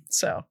 Mm-hmm.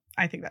 So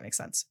I think that makes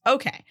sense.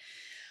 Okay.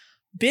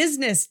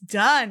 Business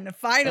done.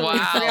 Finally.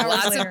 Wow. 3 hours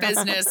Lots later. of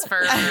business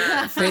for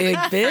Big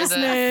the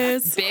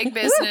business. big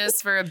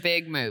business for a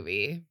big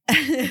movie.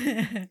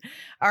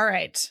 All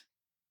right.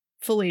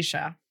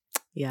 Phylicia.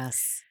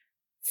 Yes.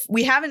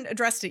 We haven't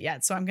addressed it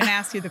yet, so I'm going to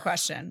ask you the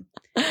question.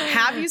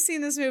 Have you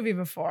seen this movie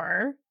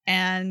before?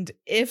 And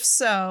if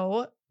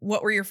so,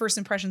 what were your first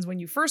impressions when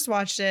you first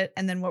watched it?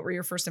 And then what were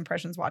your first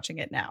impressions watching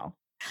it now?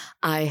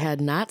 I had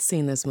not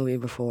seen this movie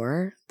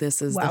before.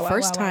 This is the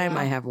first time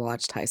wow. I have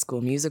watched High School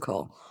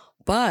Musical.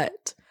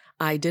 But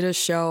I did a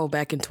show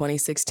back in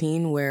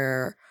 2016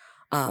 where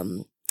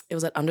it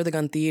was at Under the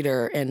Gun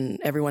Theater and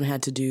everyone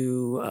had to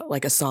do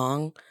like a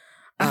song.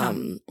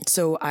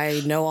 So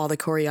I know all the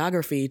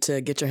choreography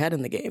to Get Your Head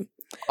in the Game.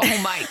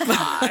 Oh my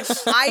gosh.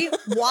 I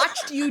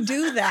watched you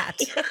do that.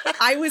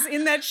 I was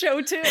in that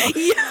show too.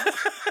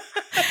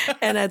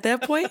 And at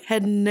that point,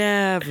 had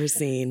never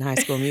seen High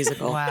School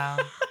Musical. Wow.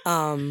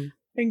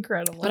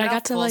 Incredible. But I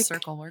got to full like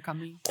circle. We're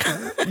coming.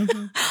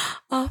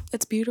 Oh,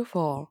 it's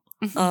beautiful.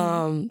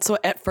 So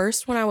at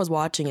first when I was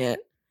watching it,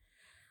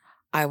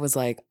 I was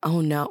like,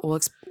 oh no. Well,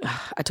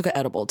 I took an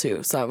edible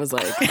too. So I was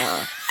like,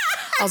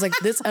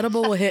 this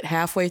edible will hit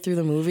halfway through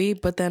the movie.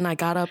 But then I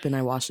got up and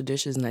I washed the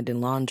dishes and I did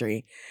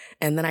laundry.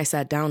 And then I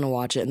sat down to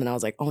watch it. And then I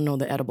was like, oh no,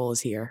 the edible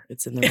is here.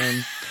 It's in the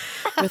room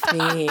with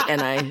me.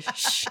 And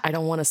I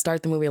don't want to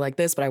start the movie like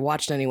this, but I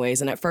watched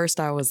anyways. And at first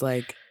I was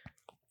like,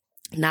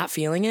 not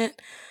feeling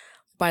it.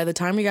 By the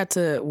time we got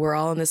to We're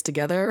All in This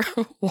Together,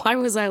 why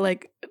was I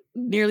like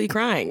nearly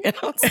crying? And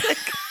I was like,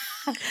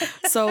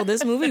 so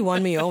this movie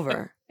won me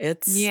over.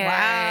 It's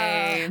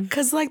Yay.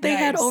 because like they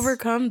had Nice.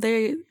 overcome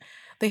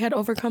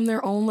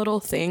their own little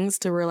things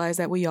to realize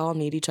that we all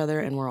need each other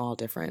and we're all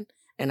different.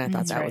 And I thought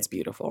That's that right. was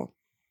beautiful.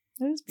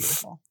 That is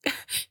beautiful.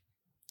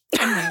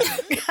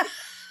 Amazing.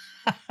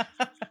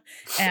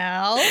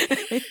 Elle,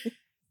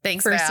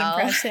 Thanks, first Val.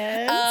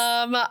 impressions.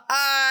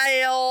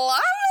 I love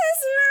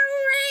this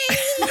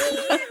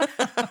movie.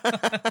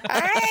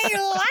 I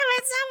love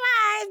it so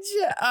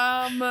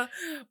much.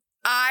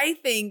 I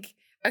think,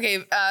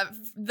 okay,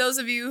 those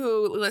of you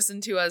who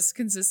listen to us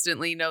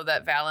consistently know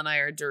that Val and I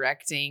are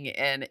directing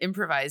an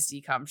improvised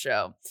decom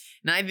show.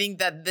 And I think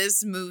that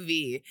this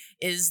movie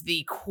is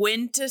the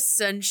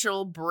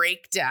quintessential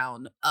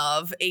breakdown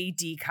of a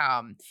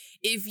decom.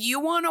 If you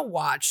want to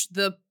watch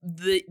the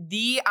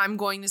I'm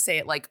going to say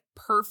it like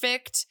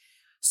perfect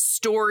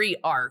story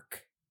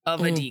arc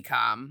of a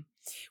decom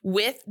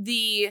with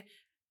the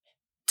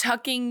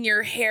tucking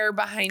your hair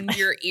behind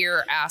your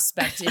ear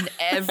aspect in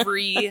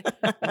every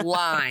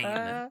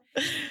line.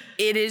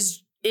 It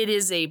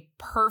is a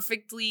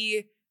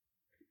perfectly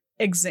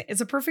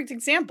it's a perfect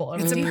example.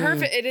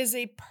 it is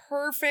a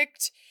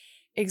perfect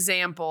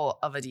example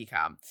of a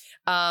decom.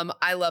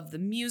 I love the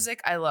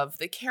music. I love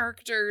the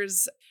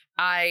characters.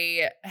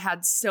 I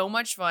had so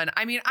much fun.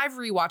 I mean, I've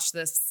rewatched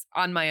this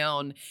on my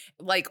own,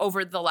 like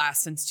over the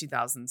last since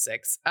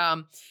 2006.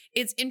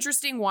 It's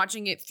interesting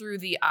watching it through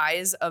the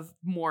eyes of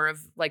more of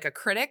like a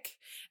critic,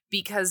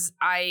 because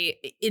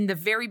in the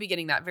very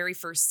beginning, that very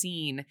first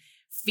scene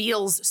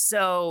feels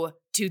so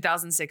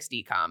 2006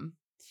 decom.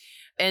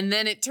 And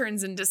then it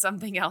turns into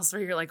something else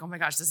where you're like, oh my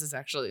gosh, this is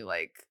actually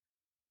like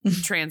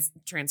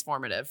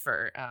transformative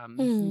for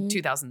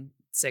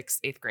 2006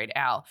 8th grade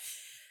Al.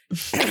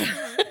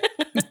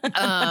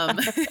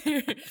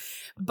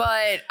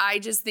 But I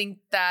just think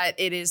that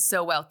it is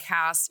so well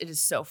cast. It is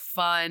so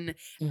fun.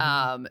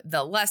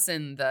 The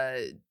lesson,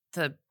 the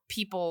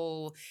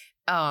people.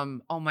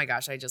 Oh my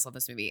gosh, I just love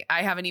this movie.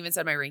 I haven't even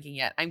said my ranking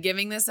yet. I'm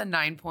giving this a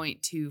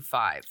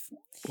 9.25.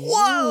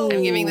 Whoa!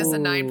 I'm giving this a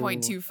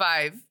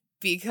 9.25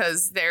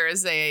 because there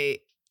is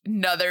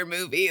another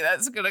movie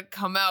that's going to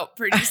come out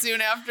pretty soon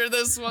after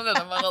this one that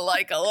I'm going to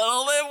like a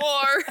little bit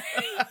more.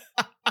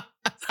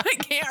 I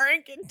can't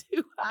rank it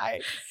too high.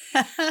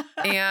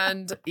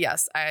 And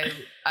yes,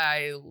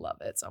 I love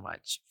it so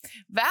much.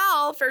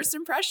 Val, first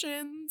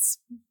impressions.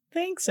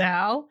 Thanks,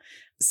 Al.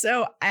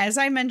 So as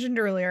I mentioned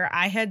earlier,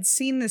 I had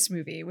seen this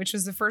movie, which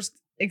was the first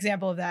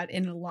example of that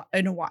in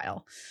a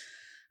while.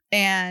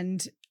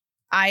 And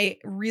I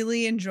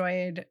really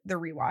enjoyed the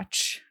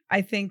rewatch.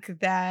 I think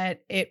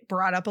that it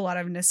brought up a lot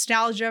of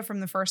nostalgia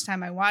from the first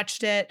time I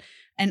watched it,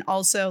 and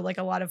also like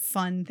a lot of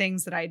fun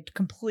things that I'd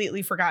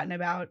completely forgotten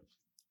about.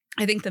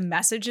 I think the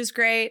message is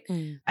great.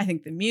 I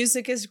think the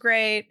music is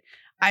great.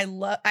 I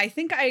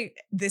think I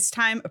this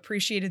time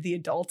appreciated the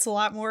adults a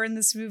lot more in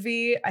this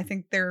movie. I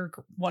think they're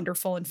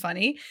wonderful and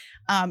funny.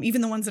 Even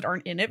the ones that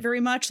aren't in it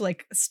very much,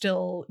 like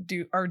still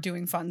are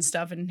doing fun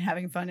stuff and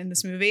having fun in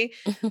this movie.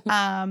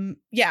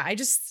 Yeah,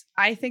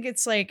 I think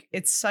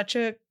it's such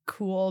a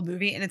cool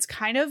movie, and it's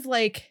kind of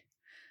like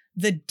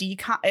the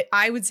decom.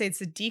 I would say it's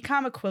the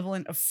decom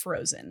equivalent of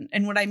Frozen.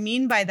 And what I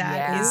mean by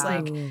that is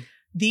like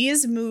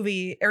these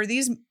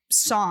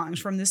songs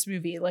from this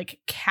movie like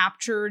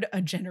captured a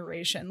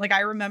generation. Like I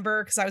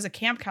remember, because I was a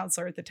camp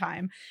counselor at the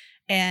time,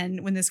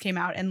 and when this came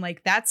out, and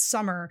like that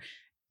summer,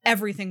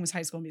 everything was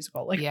High School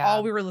Musical. Like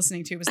all we were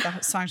listening to was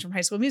the songs from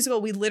High School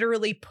Musical. We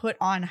literally put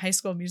on High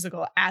School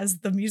Musical as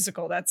the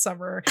musical that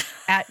summer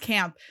at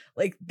camp.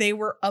 Like they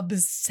were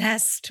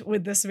obsessed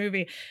with this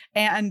movie,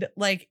 and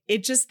like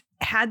it just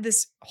had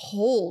this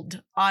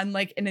hold on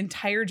like an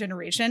entire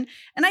generation.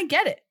 And I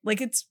get it. Like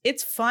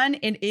it's fun,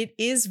 and it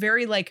is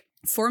very like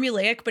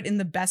formulaic, but in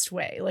the best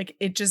way. Like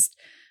it just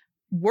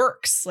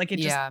works. Like it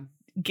just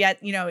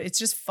it's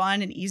just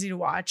fun and easy to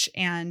watch.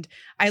 And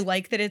I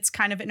like that it's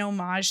kind of an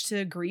homage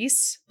to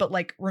Grease, but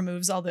like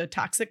removes all the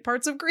toxic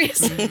parts of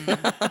Grease.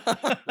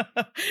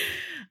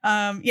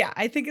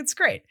 I think it's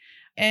great.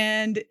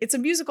 And it's a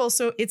musical,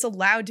 so it's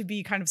allowed to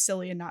be kind of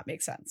silly and not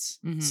make sense.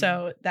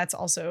 So that's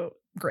also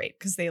great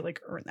because they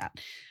like earn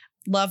that.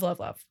 Love.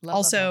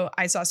 Also, love.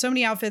 I saw so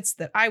many outfits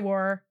that I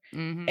wore,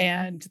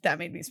 and that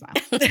made me smile.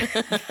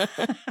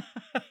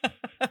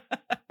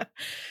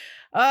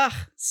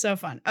 So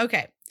fun.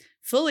 Okay.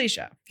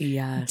 Phylicia.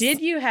 Yes.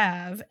 Did you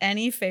have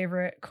any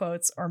favorite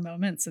quotes or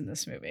moments in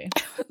this movie?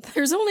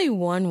 There's only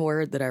one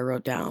word that I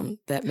wrote down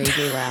that made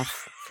me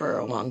laugh for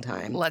a long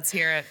time. Let's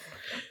hear it.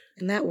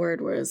 And that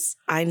word was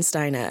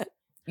Einsteinette.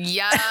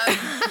 Yeah.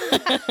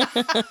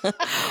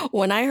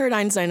 When I heard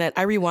Einsteinette,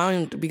 I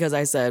rewound because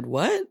I said,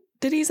 what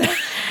did he say?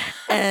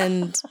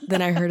 And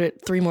then I heard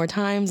it 3 more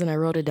times, and I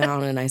wrote it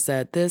down, and I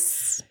said,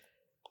 this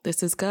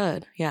is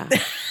good. Yeah.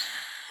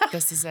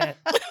 This is it.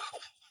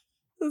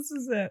 This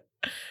is it.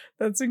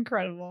 That's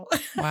incredible.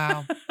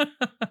 Wow.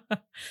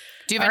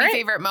 Do you have any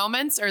favorite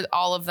moments, or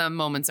all of them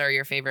moments are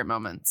your favorite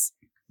moments?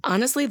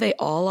 Honestly, they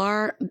all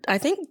are. I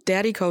think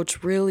Daddy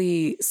Coach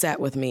really sat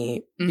with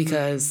me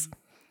because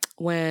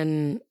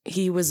when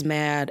he was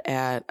mad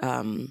at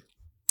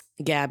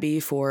Gabby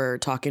for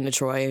talking to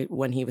Troy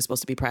when he was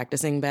supposed to be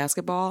practicing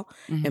basketball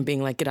and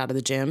being like, get out of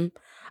the gym,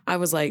 I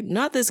was like,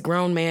 not this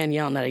grown man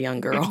yelling at a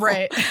young girl.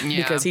 Right.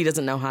 Because he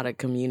doesn't know how to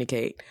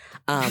communicate.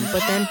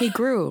 But then he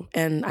grew.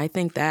 And I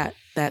think that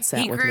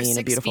sat with me in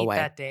a beautiful way.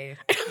 That day.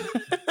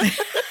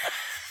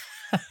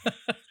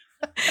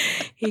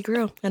 He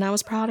grew, and I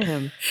was proud of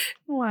him.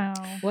 Wow.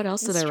 What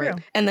else did That's I write?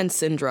 true. And then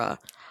Syndra.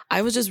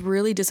 I was just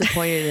really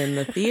disappointed in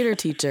the theater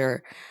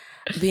teacher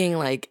being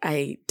like,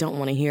 I don't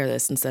want to hear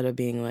this, instead of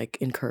being like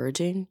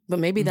encouraging. But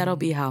maybe that'll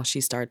be how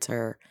she starts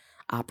her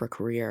opera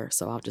career.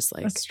 So I'll just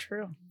like, That's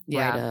true.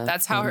 Yeah,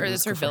 that's how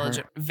it's her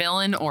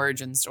villain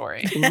origin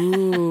story.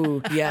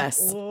 Ooh,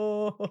 yes.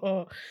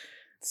 Oh,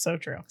 so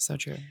true. So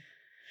true.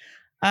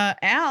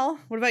 Al,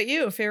 what about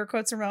you? Favorite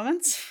quotes or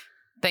moments?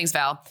 Thanks,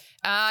 Val.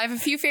 I have a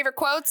few favorite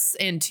quotes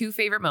and 2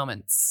 favorite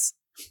moments.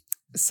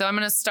 So I'm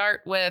going to start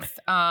with,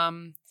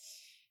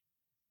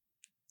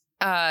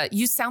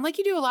 you sound like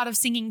you do a lot of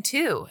singing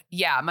too.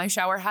 Yeah, my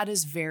shower head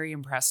is very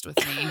impressed with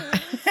me.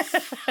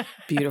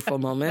 Beautiful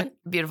moment.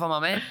 Beautiful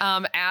moment.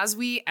 As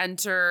we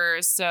enter,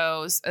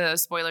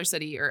 Spoiler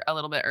City, or a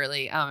little bit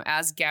early,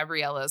 as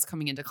Gabriella is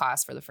coming into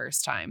class for the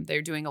first time,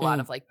 they're doing a lot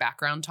of like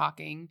background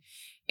talking,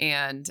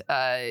 and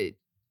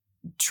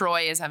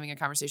Troy is having a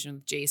conversation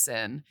with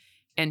Jason,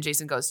 and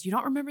Jason goes, "You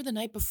don't remember the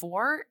night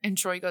before?" And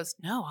Troy goes,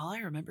 "No, all I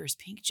remember is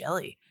pink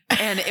jelly."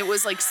 And it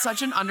was like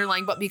such an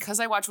underlying, but because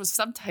I watched with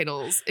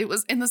subtitles, it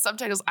was in the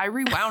subtitles. I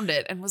rewound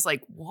it and was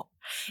like, what?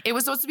 It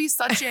was supposed to be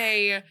such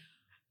a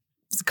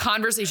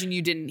conversation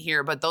you didn't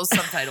hear, but those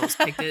subtitles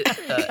picked it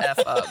the F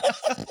up.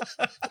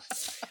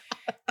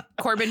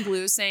 Corbin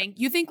Blue saying,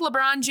 "You think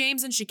LeBron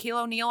James and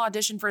Shaquille O'Neal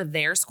auditioned for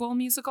their school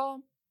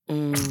musical?"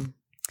 And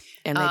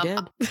they did.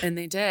 And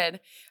they did.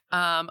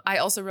 I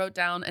also wrote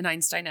down an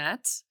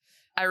Einsteinette.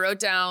 I wrote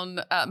down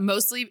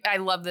mostly, I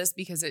love this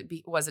because it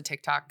was a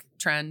TikTok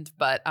trend,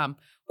 but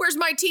where's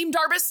my team,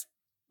 Darbus?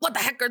 What the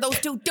heck are those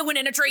two doing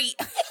in a tree?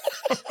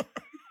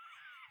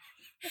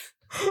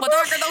 What the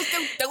heck are those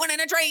two doing in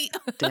a tree?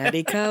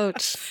 Daddy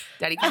Coach.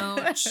 Daddy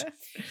Coach.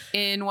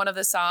 In one of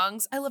the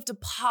songs, I love to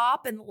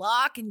pop and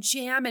lock and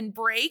jam and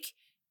break.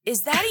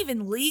 Is that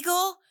even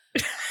legal?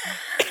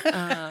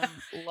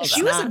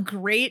 She was a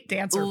great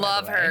dancer.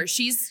 Love her.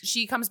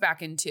 She comes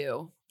back in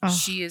too. Oh,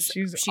 she's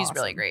awesome.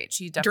 really great.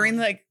 She definitely During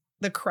like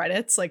the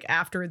credits, like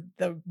after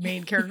the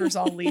main characters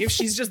all leave,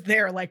 she's just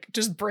there, like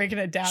just breaking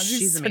it down.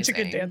 She's such amazing. a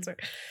good dancer.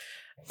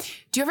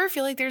 Do you ever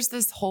feel like there's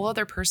this whole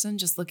other person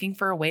just looking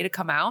for a way to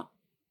come out?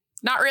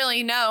 Not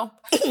really, no.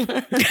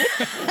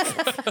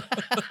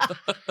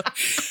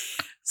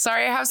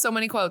 Sorry, I have so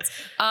many quotes.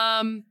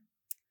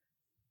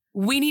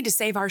 We need to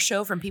save our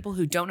show from people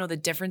who don't know the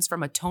difference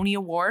from a Tony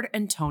Award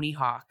and Tony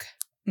Hawk.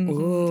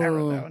 Mm-hmm. I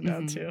wrote that one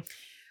down too.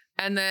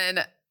 And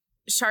then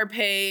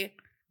Sharpay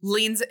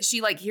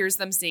she like hears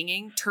them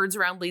singing, turns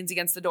around, leans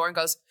against the door and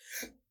goes,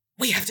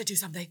 "We have to do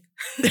something."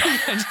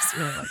 I just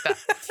really like that.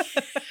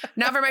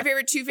 Now for my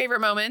two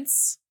favorite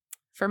moments.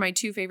 For my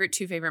two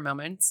favorite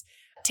moments.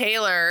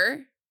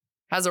 Taylor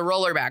has a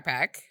roller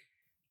backpack.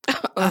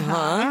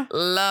 Love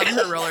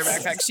her roller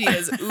backpack. She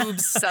is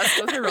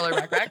obsessed with her roller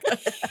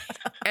backpack.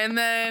 And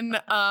then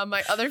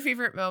my other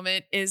favorite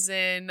moment is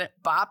in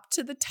Bop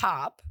to the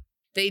Top.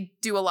 They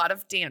do a lot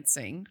of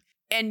dancing,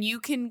 and you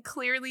can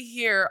clearly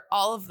hear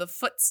all of the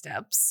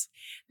footsteps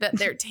that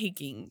they're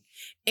taking.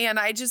 And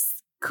I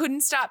just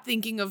couldn't stop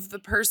thinking of the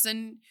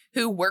person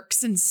who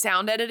works in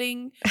sound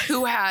editing,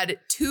 who had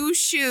 2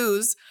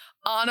 shoes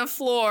on a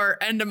floor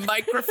and a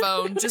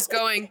microphone just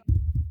going.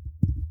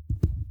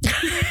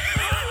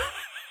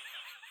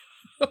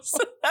 So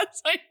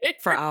that's my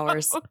favorite for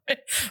hours.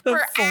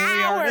 For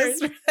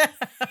hours.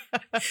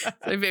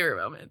 My favorite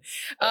moment.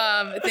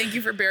 Thank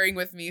you for bearing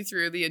with me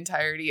through the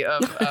entirety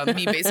of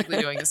me basically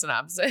doing a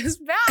synopsis.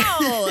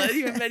 Val, do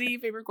you have any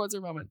favorite quotes or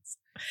moments?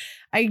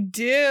 I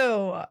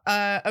do.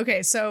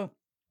 Okay, so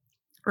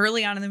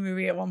early on in the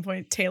movie, at one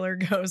point, Taylor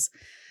goes,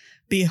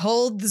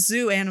 "Behold the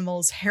zoo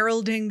animals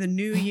heralding the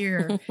new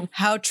year.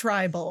 How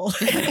tribal."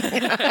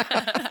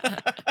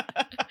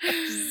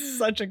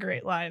 Such a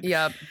great line.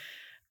 Yep.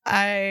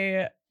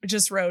 I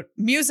just wrote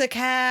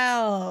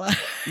musical.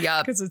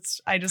 Yep. Because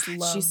I just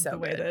love so the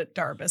way good. that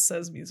Darbus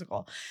says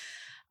musical.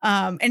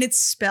 And it's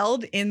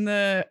spelled in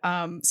the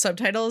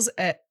subtitles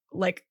at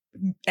like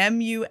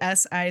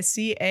Musicale.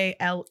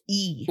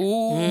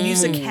 Ooh.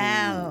 Musical.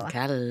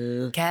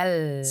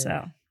 Cal.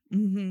 So,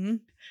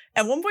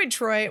 at one point,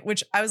 Troy,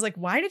 which I was like,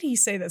 why did he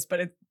say this? But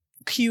it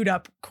queued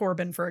up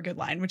Corbin for a good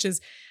line, which is,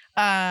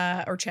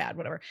 or Chad,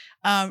 whatever.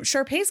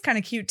 Sharpay's kind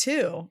of cute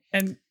too.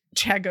 And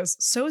Chad goes,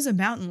 "So is a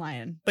mountain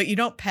lion, but you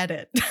don't pet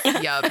it."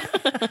 Yep.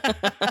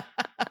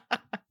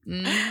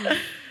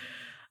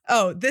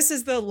 Oh, this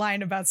is the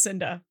line about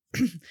Cinda.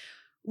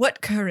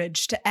 "What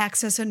courage to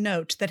access a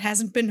note that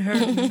hasn't been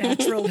heard in the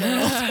natural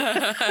world."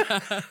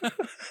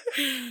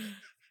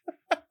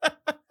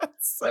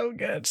 So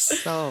good.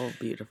 So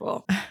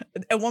beautiful.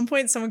 At one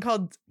point, someone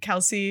called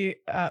Kelsey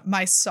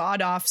my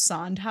sawed-off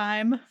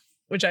Sondheim,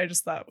 which I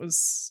just thought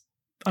was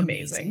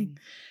amazing.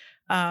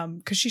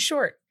 Because she's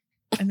short,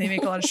 and they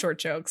make a lot of short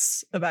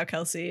jokes about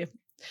Kelsey.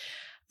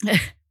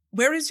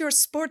 where is your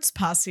sports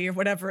posse or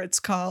whatever it's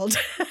called?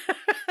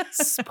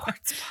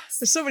 Sports boss.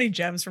 There's so many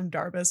gems from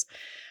Darbus.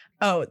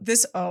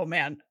 Oh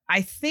man.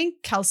 I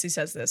think Kelsey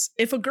says this.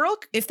 If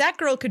that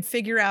girl could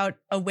figure out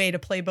a way to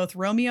play both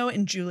Romeo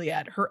and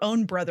Juliet, her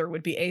own brother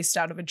would be aced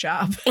out of a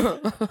job.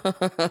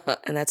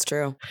 And that's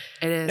true.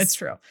 It is. It's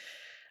true.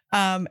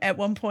 At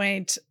one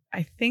point,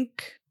 I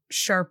think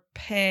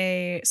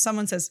Sharpay,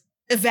 someone says,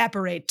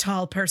 evaporate,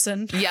 tall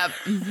person. Yep.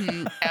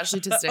 Mm-hmm. Ashley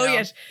Tisdale. Oh,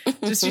 yeah.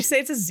 Does she say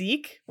it to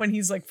Zeke when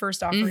he's like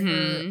first offering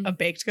her a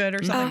baked good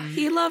or something?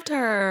 He loved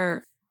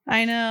her.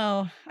 I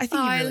know. I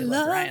think he really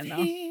loved Ryan,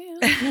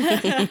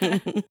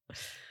 though.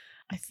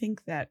 I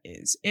think that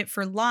is it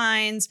for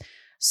lines.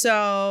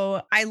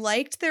 So I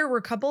liked there were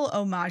a couple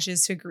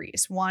homages to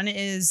Grease. One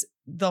is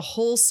the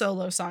whole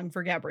solo song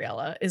for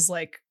Gabriella is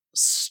like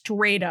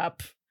straight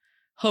up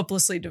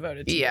hopelessly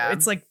devoted to you.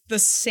 It's like the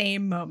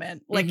same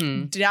moment, like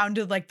down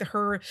to like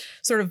her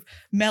sort of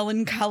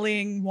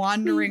melancholy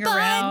wandering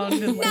around.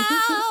 And like,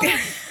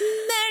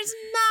 there's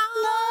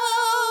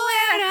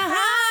nowhere to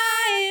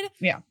hide.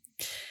 Yeah.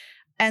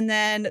 And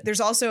then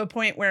there's also a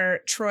point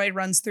where Troy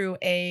runs through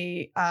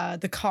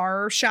the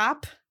car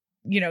shop,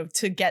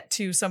 to get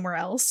to somewhere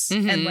else.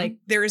 And like,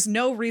 there is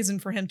no reason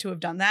for him to have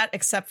done that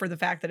except for the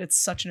fact that it's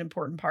such an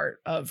important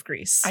part of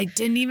Grease. I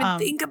didn't even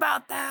think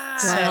about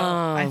that.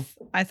 So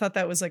I thought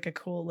that was like a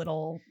cool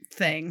little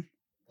thing.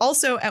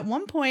 Also, at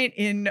one point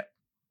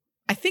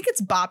I think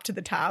it's Bop to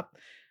the Top,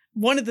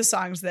 one of the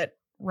songs that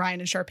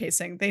Ryan and Sharpay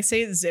sing, they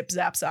say zip,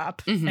 zap,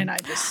 zop. And I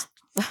just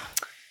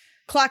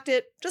clocked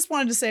it. Just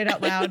wanted to say it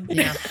out loud.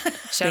 Yeah.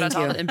 Shout out to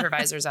all the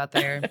improvisers out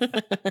there.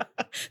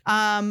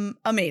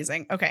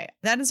 Amazing. Okay.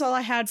 That is all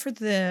I had for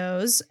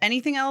those.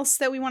 Anything else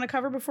that we want to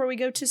cover before we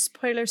go to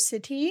Spoiler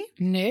City?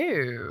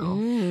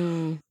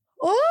 No.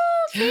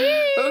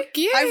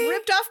 Okay. I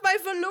ripped off my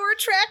velour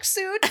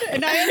tracksuit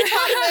and I am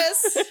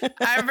topless.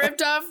 I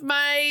ripped off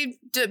my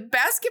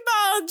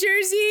basketball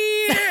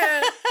jersey.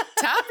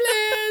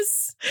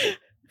 Topless.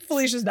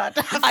 Felicia's not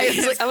topless.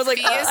 I was like,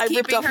 I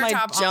ripped off my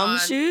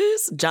jump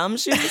shoes. Jum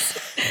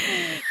shoes.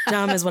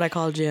 Jum is what I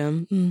call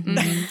Jim.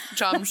 Mm-hmm.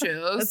 Jump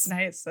shoes. That's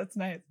nice. That's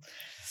nice.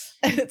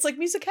 It's like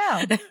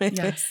musicale.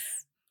 Yes.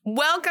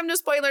 Welcome to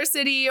Spoiler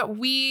City.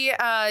 We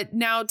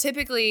now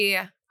typically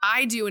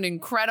I do an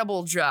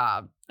incredible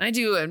job. I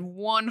do a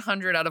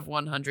 100 out of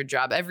 100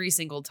 job every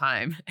single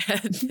time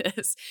at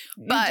this.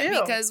 But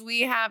because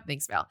we have,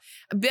 thanks, Val.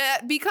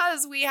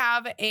 Because we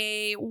have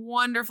a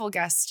wonderful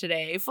guest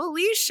today,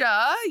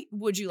 Phylicia,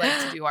 would you like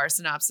to do our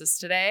synopsis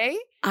today?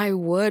 I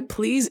would.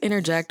 Please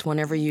interject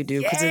whenever you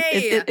do, because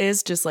it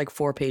is just like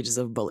 4 pages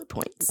of bullet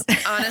points.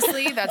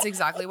 Honestly, that's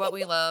exactly what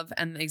we love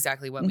and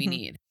exactly what we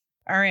need.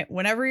 All right.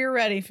 Whenever you're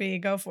ready, Fee,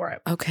 go for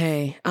it.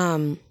 Okay.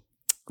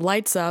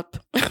 Lights up.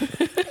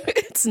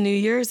 It's New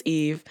Year's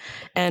Eve,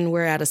 and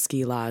we're at a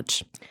ski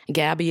lodge.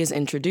 Gabby is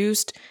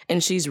introduced,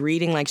 and she's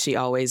reading like she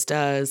always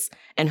does,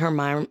 and her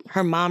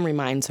mom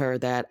reminds her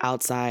that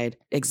outside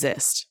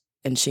exists,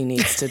 and she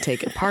needs to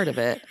take a part of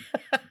it,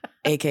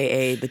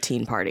 a.k.a. the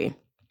teen party.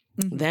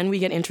 Then we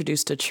get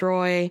introduced to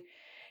Troy.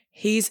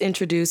 He's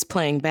introduced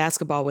playing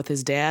basketball with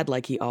his dad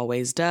like he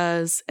always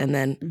does, and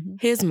then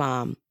his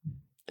mom,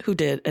 who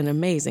did an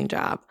amazing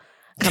job,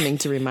 coming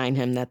to remind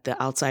him that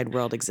the outside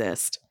world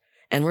exists.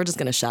 And we're just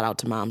going to shout out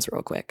to moms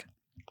real quick.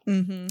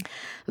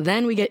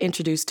 Then we get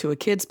introduced to a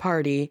kid's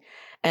party,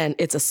 and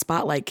it's a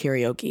spotlight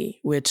karaoke,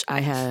 which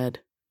I had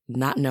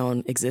not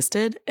known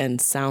existed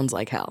and sounds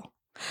like hell.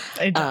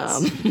 It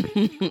does.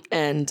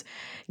 And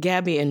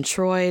Gabby and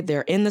Troy,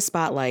 they're in the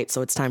spotlight,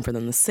 so it's time for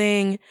them to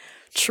sing.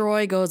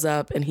 Troy goes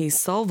up, and he's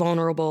so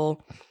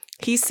vulnerable.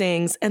 He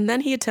sings, and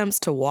then he attempts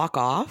to walk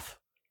off.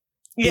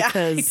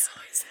 Because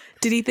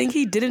did he think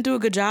he didn't do a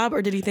good job,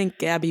 or did he think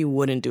Gabby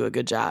wouldn't do a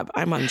good job?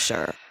 I'm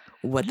unsure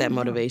what that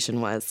motivation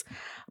was.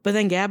 But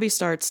then Gabby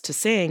starts to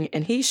sing,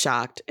 and he's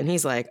shocked, and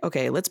he's like,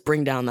 okay, let's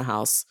bring down the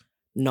house.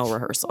 No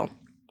rehearsal.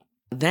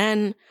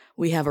 Then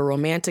we have a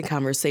romantic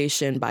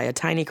conversation by a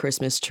tiny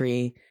Christmas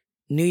tree.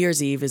 New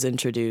Year's Eve is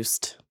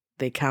introduced.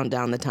 They count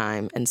down the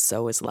time, and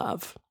so is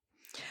love.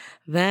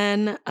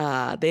 Then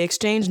they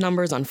exchange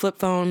numbers on flip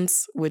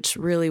phones, which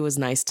really was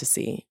nice to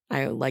see.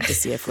 I like to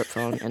see a flip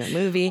phone in a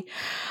movie.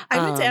 I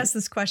meant to ask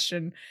this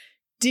question.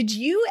 Did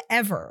you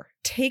ever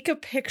take a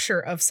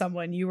picture of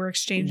someone you were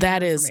exchanging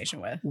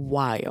information with?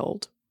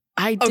 Wild.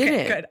 I didn't.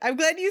 Okay, good. I'm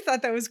glad you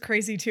thought that was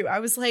crazy too. I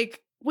was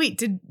like, wait,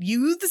 did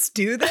you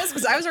do this?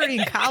 Because I was already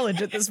in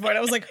college at this point.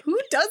 I was like, who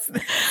does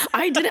this?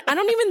 I didn't. I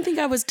don't even think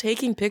I was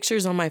taking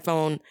pictures on my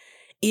phone,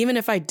 even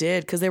if I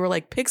did, because they were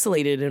like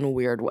pixelated in a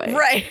weird way.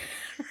 Right.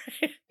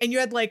 And you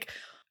had like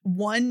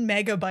 1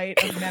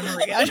 megabyte of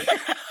memory on your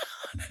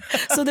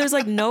So there's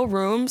like no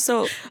room.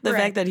 So the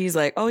fact that he's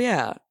like, oh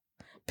yeah,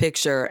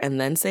 picture and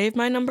then save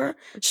my number,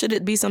 should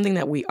it be something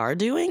that we are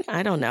doing?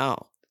 I don't know.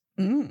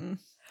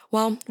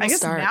 Well, I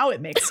guess now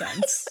it makes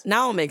sense.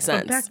 Now it makes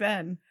sense.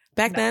 But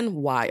back then,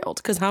 wild.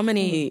 Because how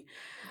many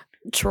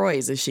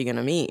Troys is she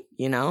gonna meet?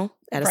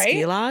 At a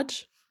ski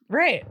lodge,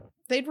 right?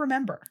 They'd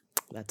remember.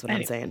 That's what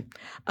I'm saying.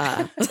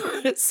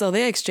 So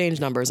they exchange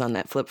numbers on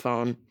that flip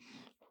phone.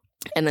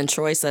 And then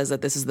Troy says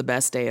that this is the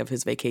best day of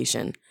his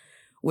vacation,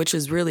 which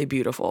is really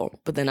beautiful.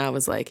 But then I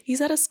was like,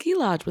 he's at a ski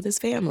lodge with his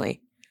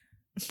family.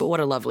 But what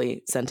a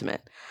lovely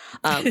sentiment.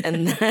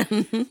 And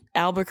then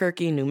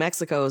Albuquerque, New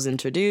Mexico is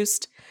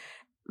introduced.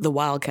 The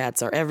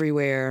Wildcats are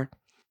everywhere.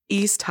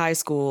 East High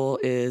School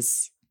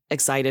is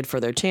excited for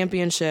their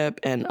championship.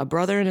 And a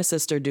brother and a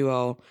sister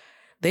duo,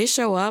 they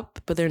show up,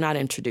 but they're not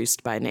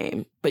introduced by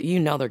name. But you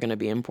know they're going to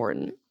be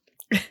important.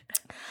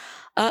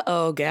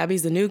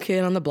 Gabby's the new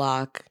kid on the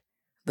block.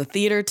 The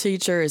theater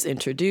teacher is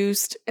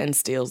introduced and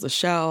steals the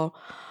show.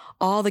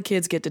 All the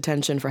kids get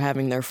detention for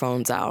having their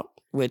phones out,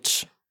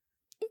 which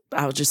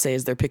I'll just say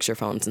is their picture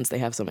phone since they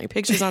have so many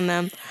pictures on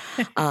them.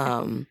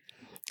 And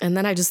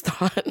then I just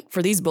thought,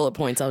 for these bullet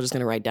points, I was just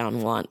going to write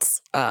down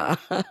wants.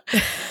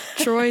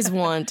 Troy's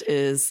want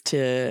is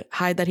to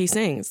hide that he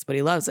sings, but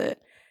he loves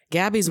it.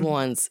 Gabby's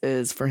wants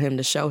is for him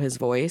to show his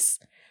voice.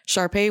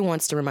 Sharpay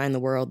wants to remind the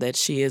world that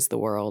she is the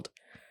world.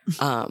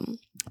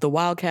 The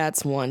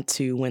Wildcats want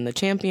to win the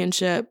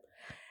championship,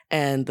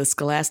 and the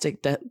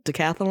Scholastic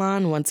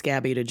Decathlon wants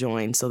Gabby to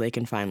join so they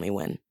can finally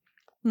win.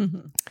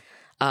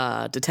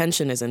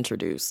 Detention is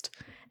introduced,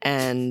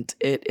 and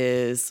it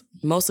is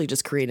mostly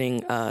just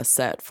creating a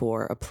set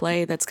for a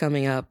play that's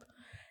coming up.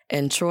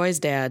 And Troy's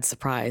dad's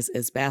surprise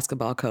is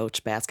basketball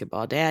coach,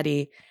 basketball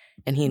daddy,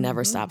 and he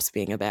never stops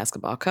being a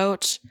basketball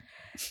coach.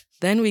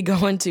 Then we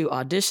go into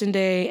audition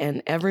day,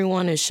 and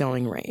everyone is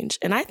showing range.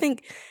 And I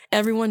think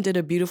everyone did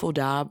a beautiful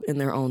job in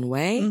their own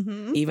way,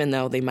 even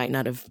though they might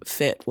not have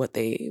fit what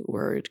they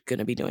were going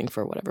to be doing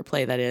for whatever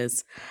play that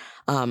is.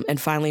 And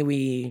finally,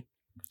 we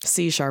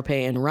see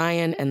Sharpay and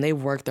Ryan, and they've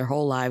worked their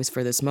whole lives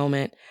for this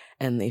moment,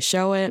 and they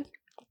show it.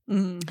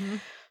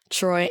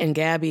 Troy and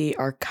Gabby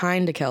are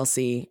kind to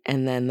Kelsey,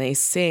 and then they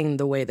sing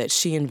the way that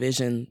she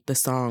envisioned the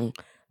song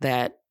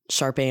that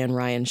Sharpay and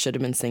Ryan should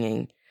have been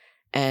singing.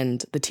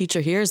 And the teacher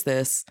hears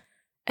this,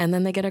 and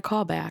then they get a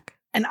call back.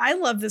 And I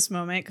love this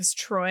moment because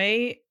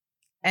Troy,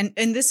 and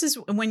this is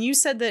when you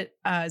said that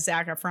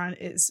Zac Efron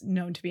is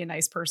known to be a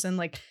nice person,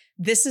 like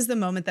this is the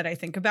moment that I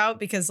think about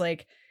because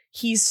like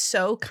he's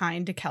so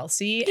kind to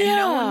Kelsey and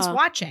no one's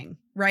watching,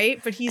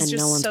 right? But he's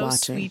just so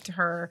sweet to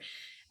her,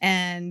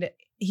 and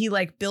he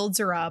like builds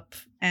her up,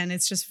 and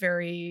it's just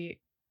very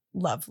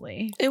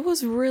lovely. It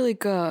was really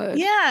good.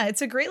 Yeah,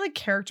 it's a great like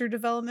character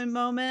development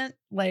moment,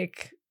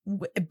 like.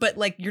 But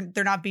like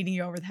they're not beating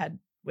you over the head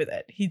with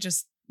it. He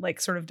just like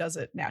sort of does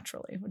it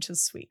naturally, which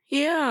is sweet.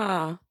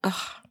 Yeah.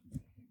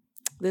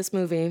 This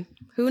movie,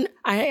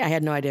 I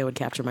had no idea would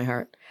capture my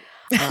heart.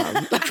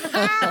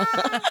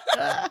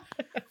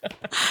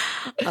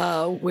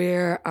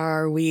 Where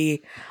are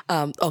we?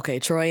 Okay,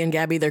 Troy and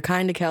Gabby, they're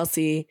kind to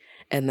Kelsey,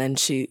 and then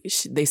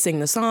they sing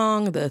the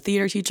song. The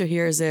theater teacher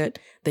hears it.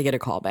 They get a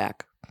call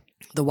back.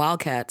 The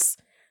Wildcats,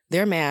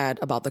 they're mad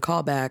about the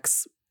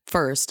callbacks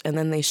first, and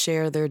then they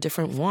share their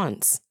different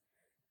wants,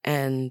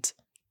 and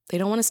they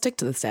don't want to stick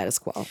to the status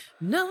quo.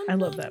 I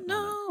love that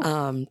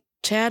moment.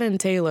 Chad and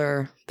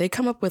Taylor, they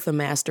come up with a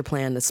master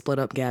plan to split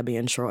up Gabby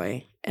and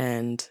Troy,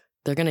 and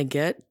they're gonna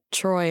get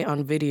Troy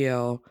on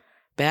video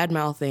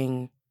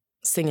bad-mouthing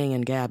singing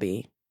and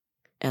Gabby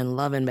and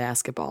loving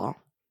basketball,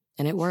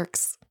 and it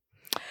works.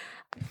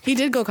 He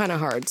did go kind of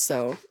hard,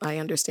 so I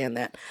understand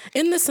that.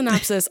 In the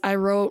synopsis, I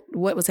wrote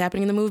what was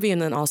happening in the movie and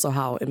then also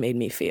how it made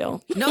me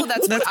feel. No,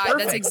 that's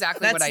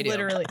exactly what I do.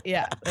 Literally,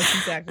 yeah, that's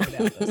exactly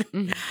what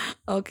happens.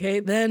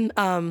 Okay, then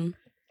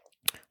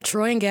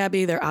Troy and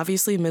Gabby, they're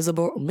obviously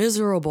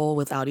miserable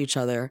without each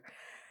other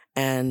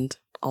and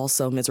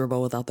also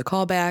miserable without the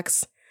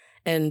callbacks.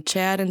 And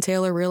Chad and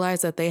Taylor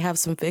realize that they have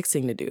some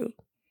fixing to do.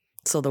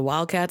 So the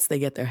Wildcats, they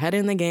get their head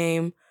in the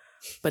game,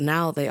 but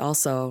now they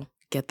also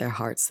get their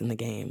hearts in the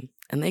game.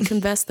 And they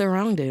confess their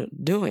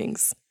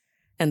wrongdoings.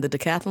 And the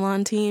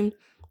decathlon team,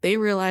 they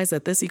realize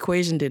that this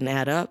equation didn't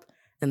add up,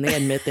 and they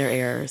admit their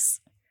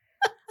errors.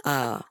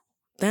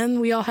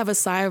 Then we all have a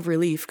sigh of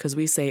relief because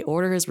we say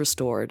order is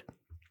restored.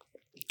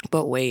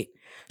 But wait,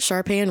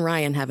 Sharpay and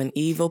Ryan have an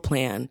evil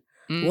plan.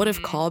 What if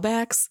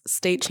callbacks,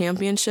 state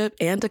championship,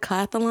 and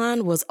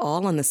decathlon was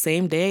all on the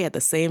same day at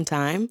the same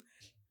time?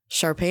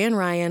 Sharpay and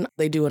Ryan,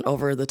 they do an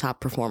over-the-top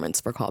performance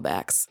for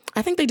callbacks.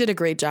 I think they did a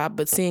great job,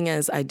 but seeing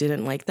as I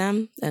didn't like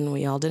them, and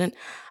we all didn't,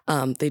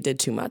 they did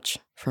too much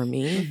for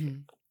me.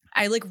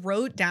 I like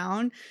wrote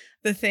down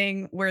the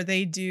thing where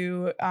they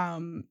do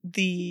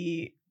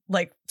the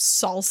like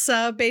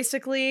salsa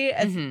basically,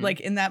 as, like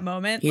in that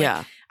moment. Like,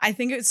 Yeah. I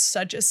think it's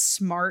such a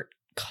smart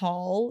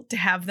call to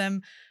have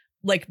them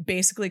like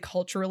basically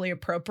culturally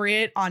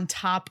appropriate on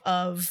top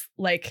of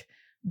like,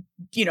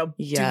 you know,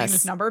 doing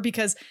this number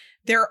because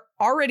they're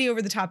already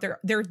over the top.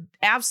 They're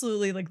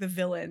absolutely like the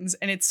villains.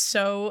 And it's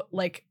so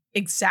like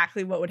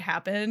exactly what would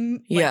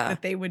happen. Like,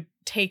 that they would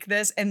take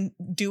this and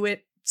do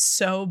it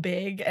so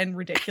big and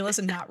ridiculous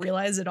and not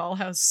realize at all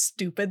how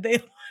stupid they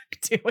look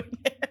doing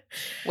it.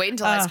 Wait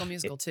until High School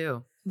Musical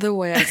 2. The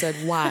way I said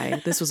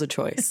why, this was a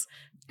choice.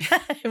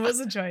 It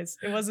was a choice.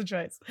 It was a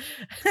choice.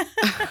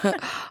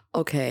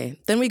 Okay.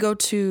 Then we go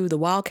to the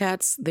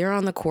Wildcats. They're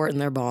on the court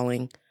and they're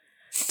bawling.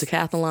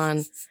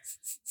 Decathlon.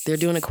 They're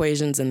doing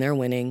equations and they're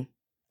winning.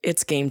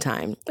 It's game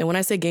time. And when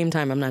I say game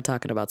time, I'm not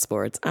talking about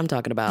sports. I'm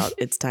talking about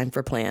it's time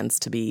for plans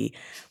to be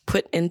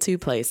put into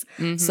place.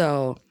 Mm-hmm.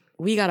 So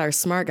we got our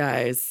smart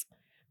guys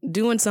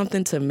doing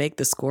something to make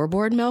the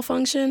scoreboard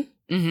malfunction.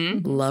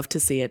 Mm-hmm. Love to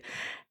see it.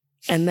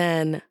 And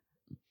then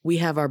we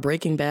have our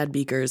Breaking Bad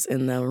beakers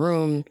in the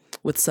room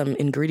with some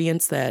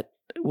ingredients that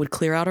would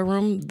clear out a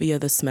room via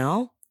the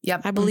smell.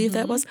 Yep. I believe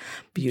that was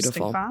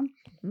beautiful. Stink bomb?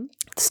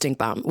 Stink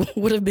bomb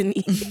would have been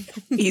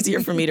easier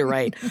for me to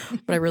write,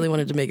 but I really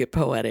wanted to make it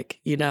poetic,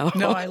 you know?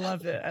 No, I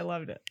loved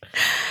it.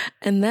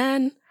 And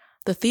then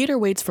the theater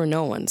waits for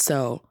no one.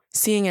 So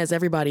seeing as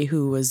everybody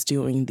who was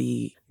doing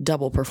the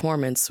double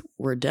performance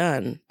were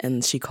done,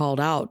 and she called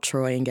out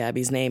Troy and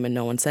Gabby's name and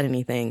no one said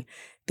anything,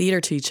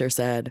 theater teacher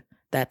said,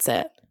 that's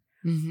it.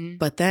 Mm-hmm.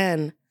 But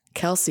then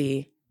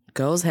Kelsey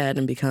goes ahead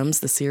and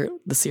becomes the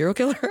serial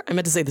killer. I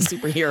meant to say the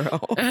superhero.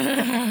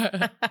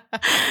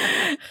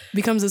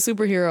 Becomes a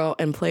superhero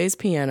and plays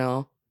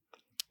piano.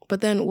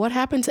 But then what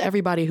happened to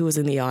everybody who was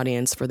in the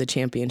audience for the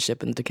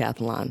championship in the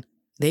decathlon?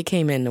 They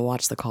came in to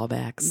watch the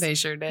callbacks. They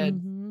sure did.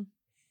 Mm-hmm.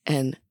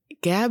 And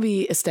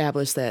Gabby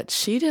established that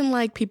she didn't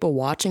like people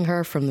watching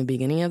her from the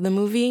beginning of the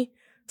movie.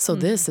 So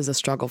this is a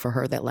struggle for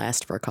her that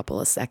lasts for a couple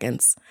of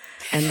seconds.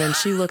 And then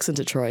she looks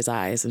into Troy's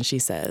eyes and she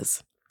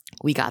says,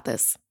 we got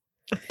this.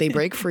 They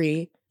break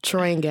free.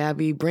 Troy and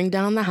Gabby bring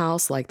down the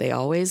house like they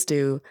always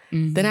do.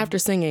 Mm-hmm. Then after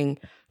singing,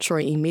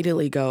 Troy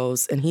immediately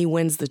goes and he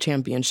wins the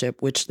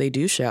championship, which they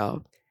do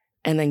show.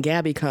 And then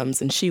Gabby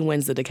comes and she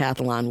wins the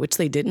decathlon, which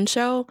they didn't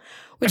show,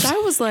 which I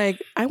was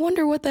like, I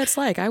wonder what that's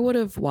like. I would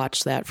have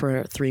watched that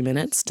for 3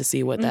 minutes to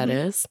see what that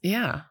is.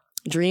 Yeah.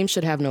 Dreams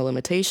should have no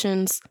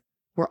limitations.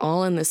 We're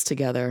all in this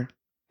together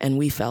and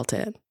we felt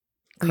it.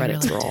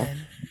 Credits really roll.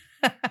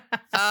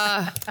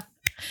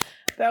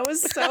 That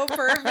was so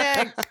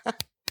perfect.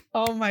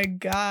 Oh my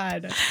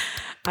God.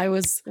 I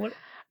was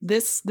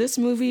this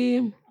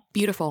movie,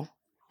 beautiful.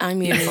 I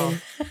mean,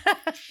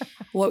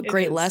 what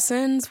great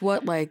lessons.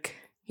 What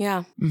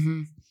yeah.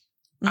 Mm-hmm.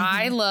 Mm-hmm.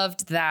 I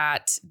loved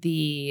that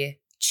the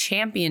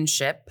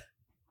championship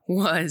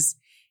was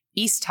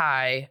East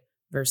High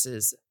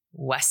versus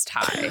West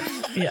High.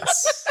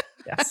 Yes.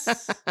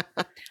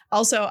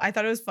 Also, I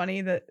thought it was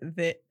funny that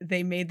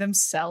they made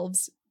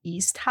themselves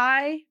East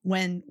High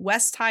when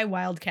West High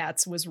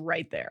Wildcats was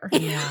right there.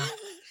 Yeah.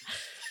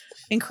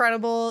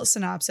 Incredible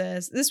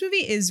synopsis. This movie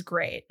is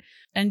great.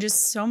 And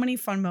just so many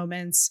fun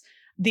moments.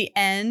 The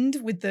end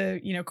with the,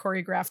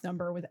 choreographed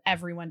number with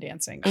everyone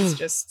dancing is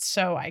just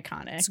so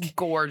iconic. It's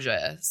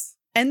gorgeous.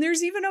 And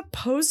there's even a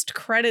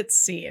post-credits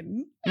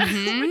scene,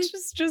 which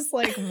is just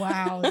like,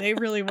 wow, they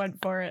really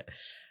went for it.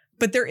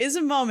 But there is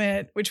a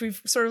moment, which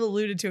we've sort of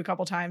alluded to a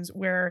couple times,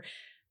 where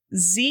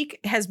Zeke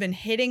has been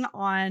hitting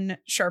on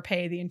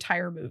Sharpay the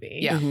entire movie.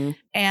 Yeah. Mm-hmm.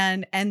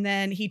 And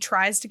then he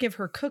tries to give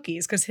her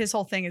cookies because his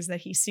whole thing is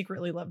that he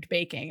secretly loved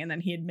baking. And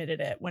then he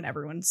admitted it when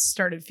everyone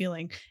started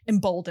feeling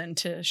emboldened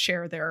to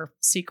share their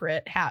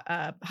secret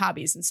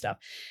hobbies and stuff.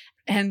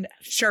 And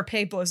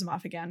Sharpay blows him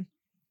off again.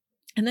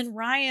 And then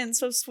Ryan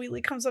so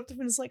sweetly comes up to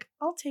him and is like,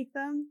 I'll take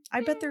them.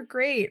 I bet they're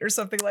great or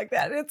something like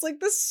that. And it's like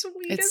the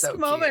sweetest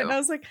moment. Cute. And I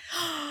was like,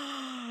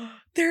 oh,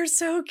 they're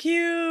so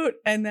cute.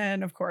 And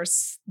then, of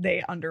course,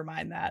 they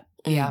undermine that.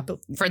 Yeah.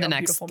 For the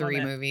next 3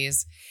 moment.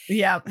 Movies.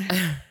 Yeah.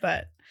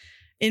 But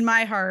in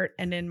my heart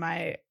and in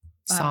my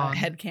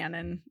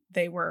headcanon,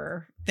 they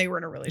were in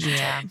a relationship.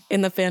 Yeah.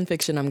 In the fan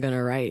fiction I'm going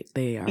to write,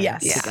 they are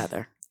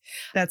together.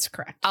 That's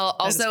correct.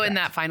 Also in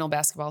that final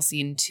basketball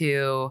scene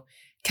too,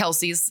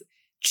 Kelsey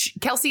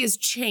is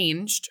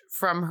changed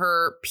from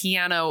her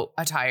piano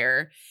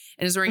attire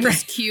and is wearing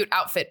this cute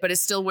outfit, but is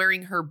still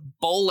wearing her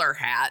bowler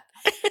hat.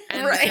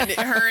 And then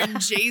her and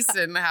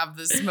Jason have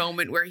this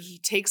moment where he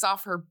takes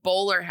off her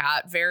bowler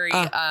hat.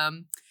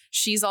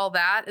 She's All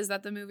That. Is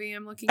that the movie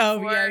I'm looking for?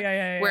 Oh,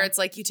 yeah. Where it's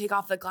like you take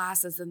off the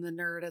glasses and the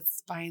nerd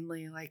is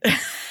finally like, and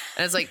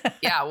it's like,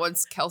 yeah,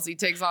 once Kelsey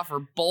takes off her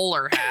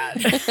bowler hat,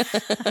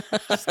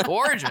 it's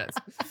gorgeous.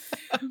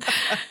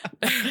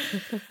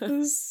 This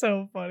is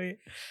so funny.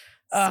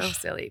 So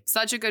silly.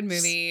 Such a good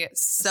movie.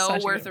 So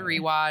worth a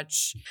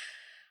rewatch.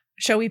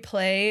 Shall we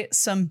play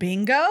some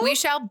bingo? We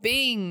shall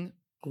bing.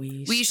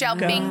 We shall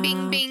bing,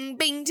 bing, bing,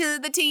 bing to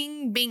the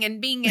ting, bing and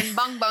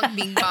bong, bong,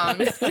 bing,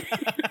 bong.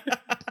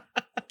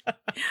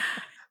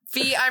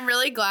 Fee, I'm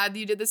really glad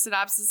you did the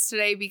synopsis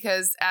today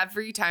because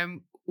every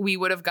time we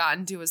would have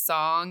gotten to a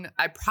song,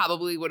 I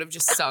probably would have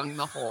just sung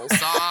the whole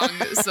song.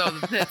 So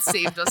that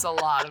saved us a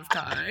lot of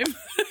time.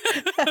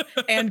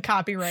 And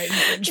copyright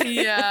infringement.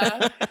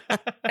 Yeah.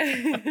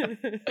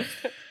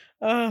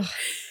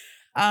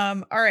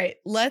 All right,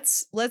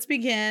 let's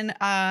begin.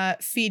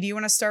 Fee, do you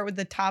want to start with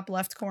the top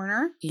left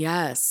corner?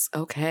 Yes.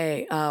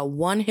 Okay.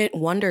 One-hit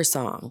wonder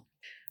song.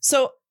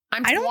 So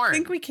I don't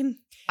think we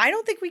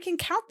can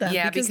count them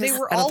because they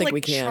were I don't all think we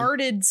like can.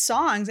 charted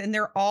songs and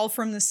they're all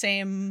from the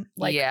same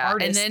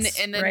artists.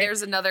 And then right?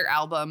 there's another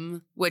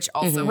album which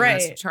also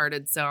has a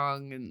charted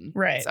song and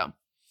so.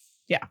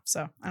 Yeah,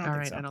 so I don't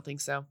think so. I don't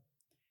think so.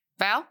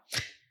 Val?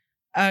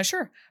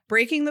 Sure.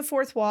 Breaking the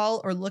fourth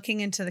wall or looking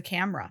into the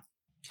camera.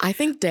 I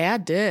think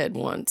Dad did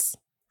once.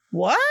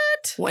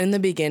 What? Well, in the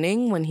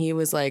beginning, when he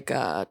was like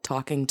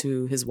talking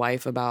to his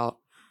wife about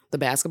the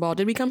basketball.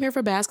 Did we come here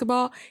for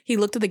basketball? He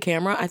looked at the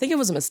camera. I think it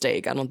was a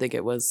mistake. I don't think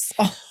it was.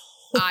 Oh.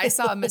 I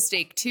saw a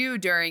mistake too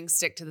during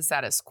Stick to the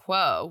Status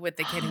Quo with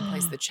the kid who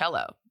plays the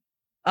cello.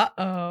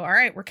 Uh-oh. All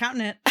right. We're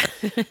counting it.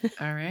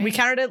 All right. We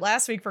counted it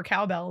last week for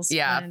cowbells.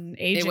 Yeah. And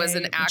AJ, it was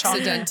an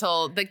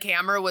accidental. The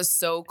camera was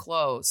so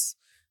close.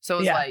 So it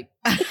was like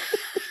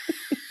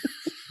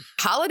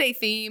holiday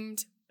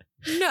themed.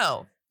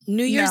 No.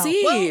 New Year's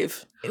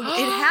Eve. Well,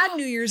 it had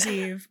New Year's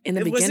Eve. In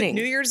the Was beginning.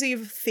 it New Year's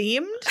Eve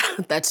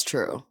themed? That's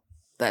true.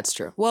 That's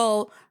true.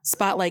 Well,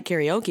 Spotlight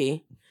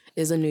Karaoke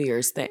is a New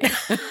Year's thing.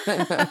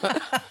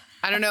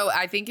 I don't know.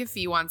 I think if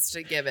he wants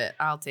to give it,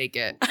 I'll take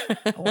it.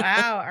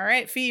 Wow. All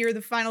right, Fee, you're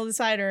the final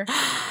decider.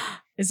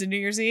 Is it New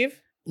Year's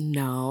Eve?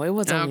 No, it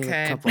was only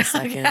a couple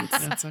seconds.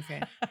 That's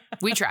okay.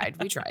 We tried.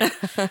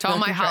 To all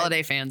my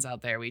holiday fans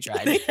out there, we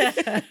tried.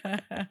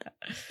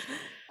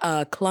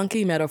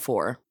 Clunky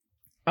metaphor.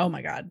 Oh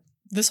my God.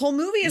 This whole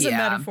movie is a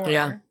metaphor.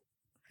 Yeah.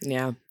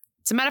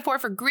 It's a metaphor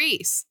for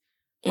Greece,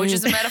 which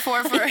is a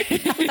metaphor for...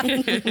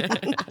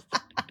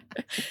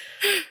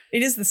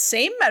 It is the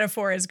same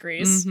metaphor as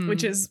Greece,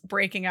 which is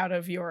breaking out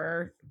of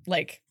your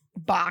like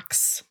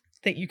box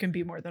that you can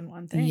be more than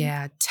one thing.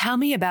 Yeah. Tell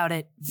me about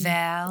it,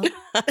 Val.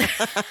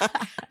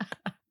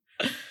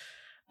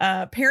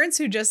 Parents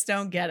who just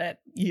don't get it.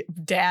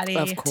 Daddy.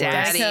 Of course.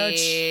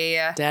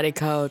 Daddy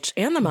Coach.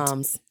 And the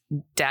moms.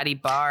 Daddy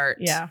Bart.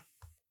 Yeah.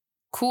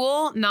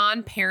 Cool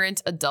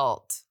non-parent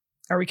adult.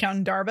 Are we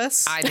counting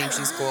Darbus? I think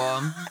she's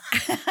cool.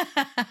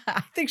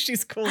 I think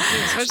she's cool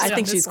too. I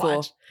think she's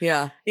cool.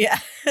 Yeah. Yeah.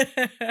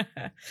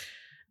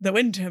 The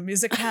Winter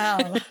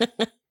Musical.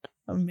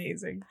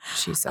 Amazing.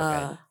 She's so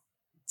good.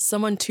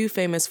 Someone too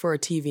famous for a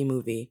TV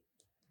movie.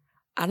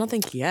 I don't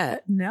think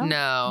yet. No.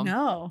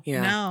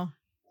 Yeah. No.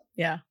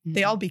 Yeah.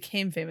 They all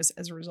became famous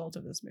as a result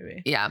of this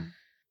movie. Yeah.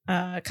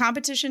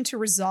 Competition to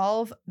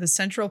resolve the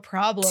central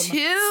problem.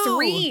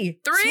 2.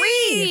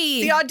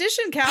 3. The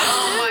audition counts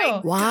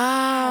too.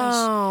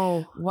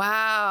 Wow.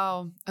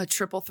 A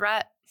triple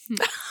threat.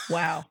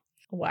 Wow.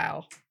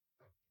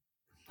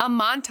 A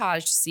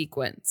montage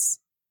sequence.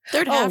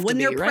 There'd have when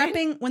to they're be, right?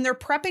 prepping, when they're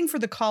prepping for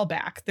the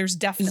callback, there's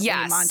definitely a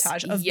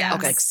montage of them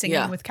like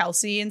singing with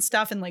Kelsey and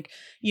stuff, and like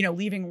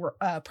leaving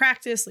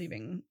practice,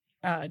 leaving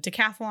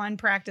decathlon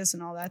practice,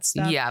 and all that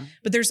stuff. Yeah,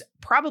 but there's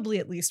probably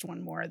at least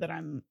one more that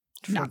I'm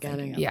not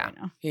thinking of right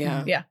now.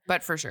 Yeah.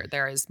 But for sure,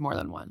 there is more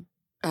than one.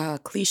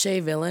 Cliche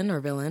villain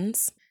or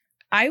villains.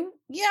 I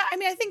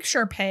think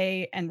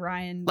Sharpay and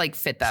Ryan like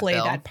fit that play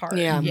bill. that part.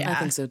 Yeah, I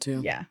think so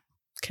too. Yeah,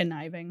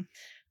 conniving.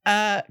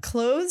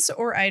 Clothes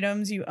or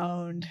items you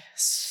owned.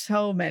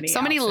 So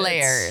many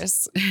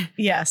layers.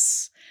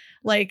 Yes.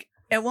 Like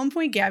at one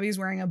point Gabby's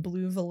wearing a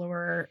blue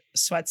velour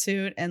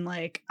sweatsuit, and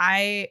like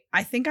I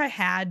think I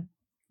had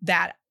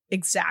that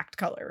exact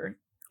color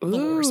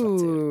velour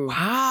sweatsuit.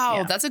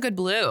 Wow, that's a good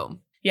blue.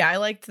 Yeah, I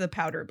liked the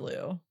powder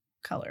blue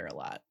color a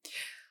lot.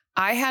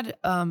 I had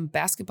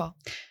basketball.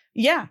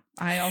 Yeah,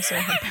 I also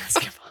had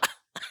basketball.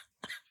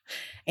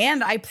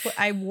 And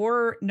I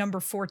wore number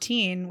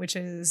 14, which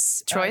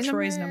is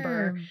Troy's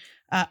number,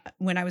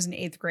 when I was in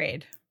 8th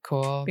grade.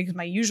 Cool. Because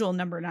my usual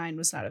number 9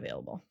 was not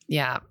available.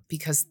 Yeah,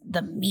 because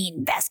The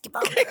mean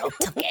basketball girl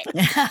took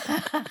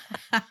it.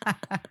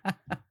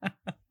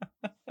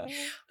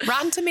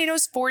 Rotten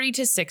Tomatoes 40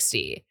 to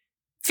 60.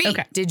 Fee,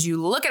 Okay. did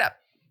you look it up?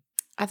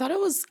 I thought it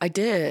was. I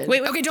did.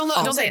 Wait. Okay, don't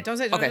say it. Don't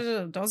say it.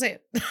 Okay. Don't say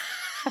it.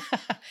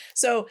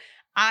 So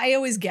I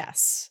always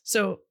guess.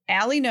 So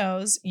Allie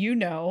knows,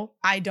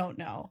 I don't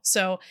know.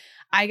 So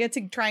I get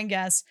to try and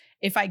guess.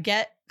 If I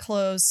get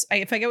close,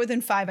 if I get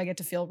within 5, I get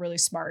to feel really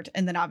smart.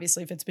 And then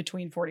obviously if it's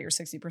between 40 or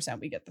 60%,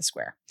 we get the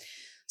square.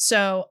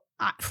 So,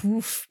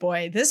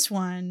 this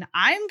one,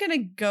 I'm going to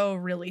go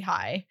really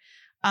high.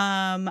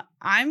 I'm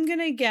going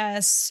to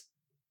guess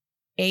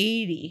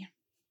 80.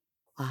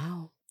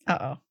 Wow.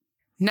 Uh-oh.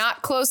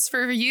 Not close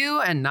for you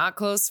and not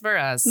close for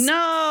us.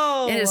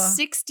 No. It is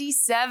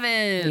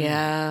 67.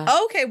 Yeah.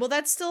 Okay, well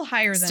that's still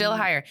higher than Still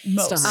higher.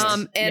 most. Still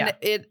higher. And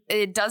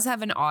it does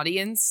have an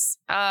audience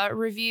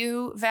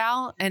review,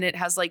 Val, and it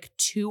has like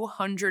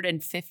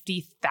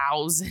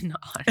 250,000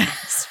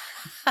 audience.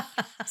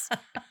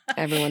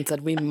 Everyone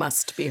said we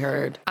must be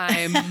heard.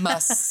 I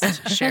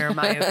must share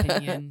my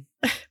opinion.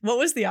 What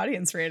was the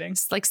audience rating?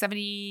 It's like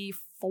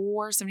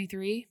 74,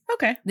 73.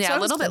 Okay. Yeah, so a I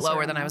was little bit closer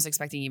lower on than I that. was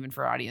expecting even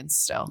for audience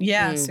still.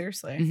 Yeah,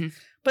 seriously. Mhm.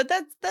 But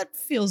that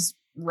feels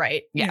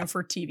right. Yeah.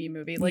 For TV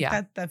movie.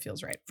 Like that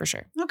feels right. For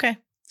sure. Okay.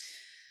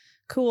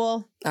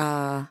 Cool.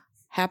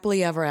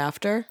 Happily Ever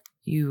After.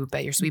 You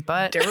bet your sweet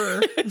butt.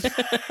 Durr.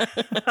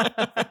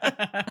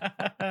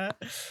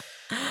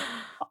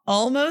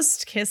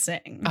 Almost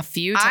kissing. A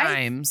few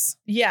times.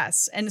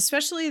 Yes. And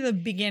especially the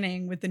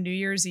beginning with the New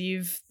Year's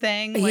Eve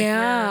thing.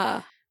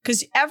 Yeah.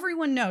 Because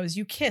everyone knows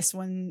you kiss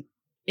when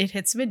it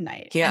hits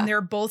midnight. Yeah. And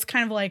they're both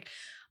kind of like,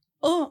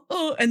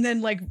 oh. And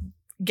then like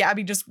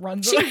Gabby just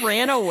runs away. She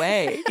ran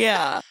away.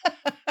 Yeah.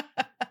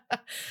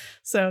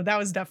 So that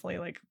was definitely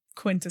like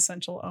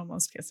quintessential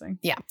almost kissing.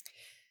 Yeah.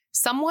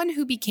 Someone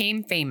who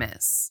became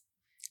famous.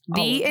 All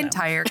The of them.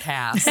 entire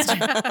cast.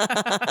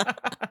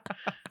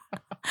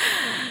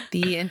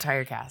 The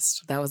entire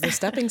cast. That was the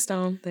stepping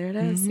stone. There it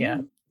is.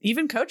 Yeah.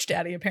 Even Coach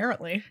Daddy,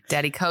 apparently.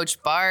 Daddy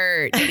Coach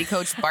Bart. Daddy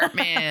Coach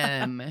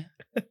Bartman.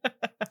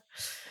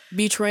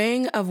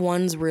 Betraying of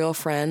one's real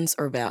friends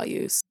or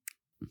values.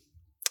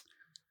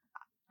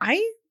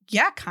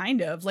 Yeah,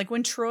 kind of. Like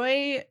when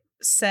Troy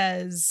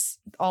says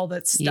all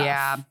that stuff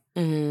Yeah.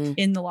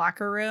 in the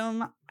locker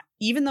room,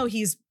 even though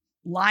he's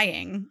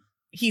lying,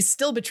 he's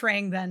still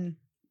betraying then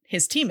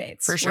his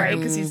teammates. For sure. Right?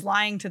 Because he's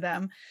lying to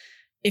them.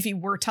 If he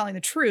were telling the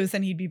truth,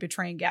 then he'd be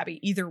betraying Gabby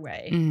either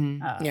way.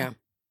 Mhm. Yeah.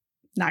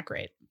 Not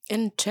great.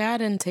 And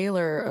Chad and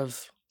Taylor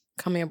of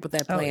coming up with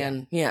that Oh,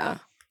 plan. Yeah.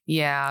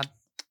 Yeah.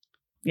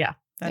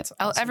 That's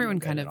Oh, also everyone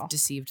not good kind at of all.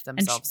 deceived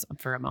themselves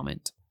for a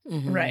moment.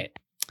 Mhm. Right.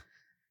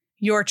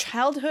 Your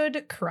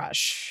childhood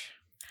crush.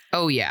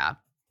 Oh, yeah.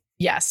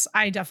 Yes,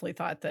 I definitely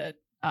thought that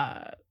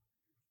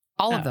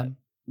All of them.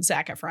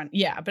 Zac Efron.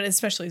 Yeah, but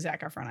especially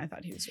Zac Efron. I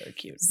thought he was very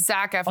cute.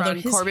 Zac Although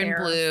Efron, his Corbin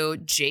hair- Blue,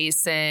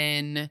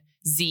 Jason,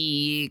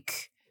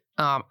 Zeke.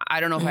 I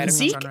don't know if I had a crush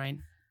Zeke? on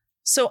Ryan.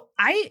 So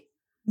I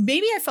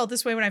felt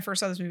this way when I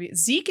first saw this movie.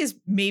 Zeke is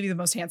maybe the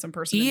most handsome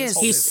person in He this is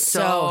whole He's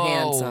so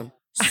handsome.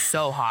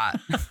 So hot.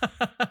 movie.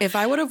 If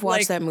I would have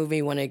watched Like- that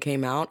movie when it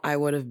came out, I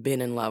would have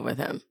been in love with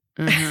him.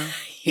 Mhm.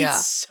 He's Yeah.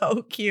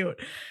 so cute.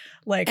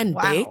 Like, And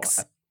wow. bakes.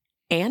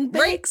 And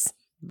Right. bakes.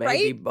 Baby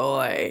Right?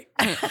 boy.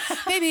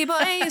 Baby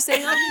boy, you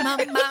say on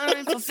my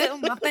mind, fulfill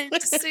my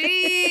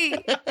fantasy.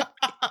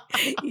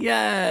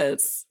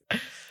 Yes.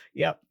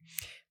 Yep.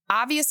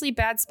 Obviously,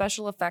 bad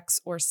special effects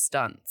or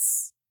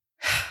stunts.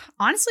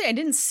 Honestly, I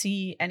didn't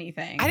see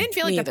anything. I didn't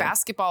feel like Me the either.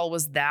 basketball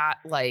was that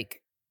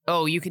like,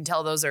 oh, you can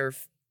tell those are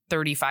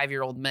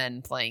 35-year-old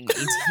men playing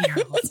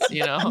 18-year-olds,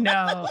 you know?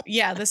 No.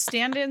 Yeah, the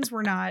stand-ins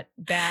were not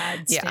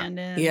bad Yeah.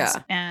 stand-ins.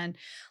 Yeah. And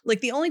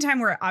like the only time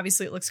where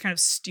obviously it looks kind of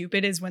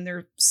stupid is when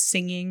they're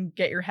singing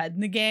Get Your Head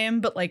in the Game,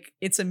 but like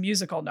it's a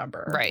musical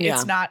number. Right. It's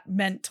Yeah. not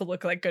meant to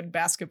look like good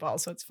basketball,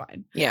 so it's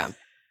fine. Yeah.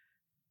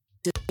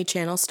 Disney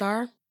Channel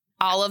star.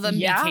 All of them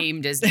Yeah.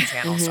 became Disney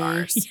Channel Mhm.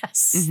 stars.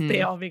 Yes. Mhm.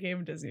 They all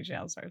became Disney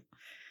Channel stars.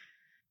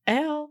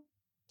 L.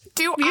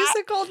 Do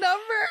Musical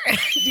number.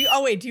 Do you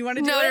want to do it? Do you want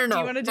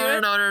to do it?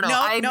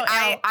 No. No,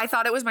 Al. I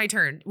thought it was my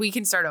turn. We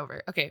can start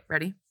over. Okay,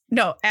 ready?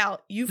 No, Al,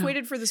 you've No.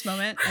 waited for this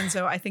moment, and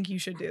so I think you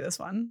should do this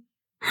one.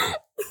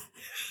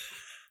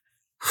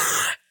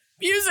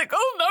 Musical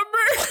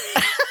number.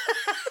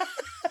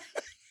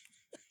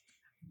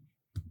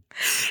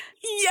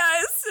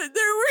 Yes,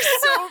 there were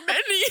so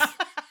many.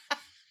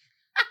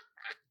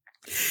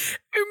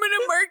 I'm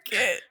gonna mark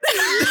it.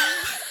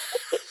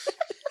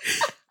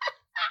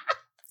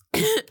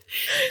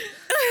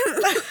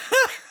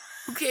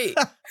 Okay,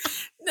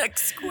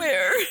 next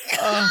square.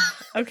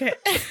 Okay.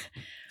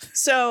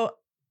 So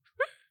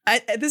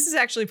this is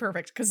actually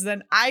perfect because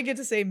then I get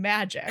to say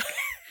magic.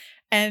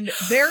 And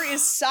there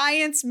is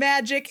science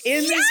magic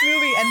in this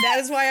movie. And that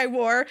is why I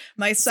wore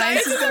my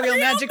Science is the Real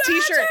Magic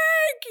t-shirt.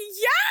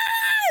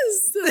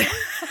 Yes.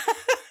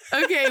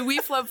 Okay, we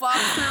flip-flopped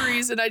for a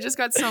reason. I just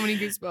got so many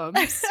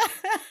goosebumps.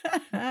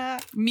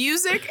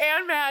 Music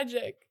and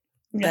magic.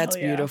 That's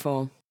Hell yeah.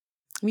 beautiful.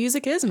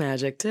 Music is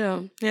magic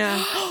too.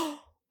 Yeah.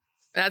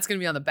 That's going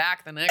to be on the back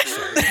of the next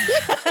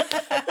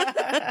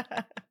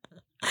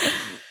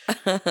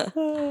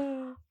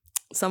shirt.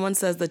 Someone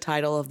says the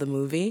title of the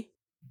movie.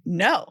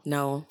 No.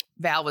 No.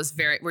 Val was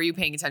were you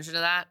paying attention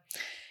to that?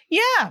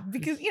 Yeah,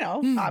 because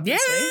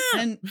obviously,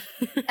 Yeah.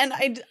 and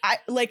I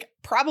like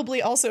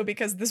probably also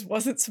because this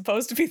wasn't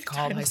supposed to be the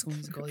Called title. High School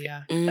Musical,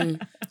 yeah.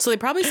 So they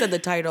probably said the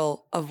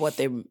title of what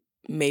they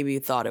maybe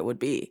thought it would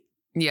be.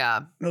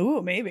 Yeah.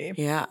 Ooh, maybe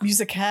Yeah.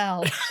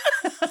 musical.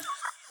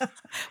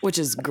 Which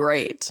is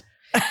great.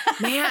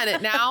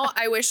 Man, now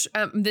I wish,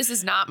 this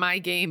is not my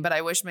game, but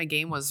I wish my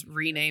game was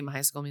rename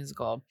High School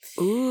Musical.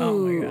 Ooh. Oh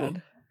my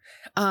god.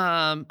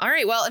 All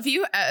right. Well, if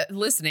you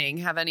listening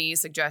have any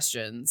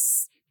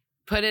suggestions,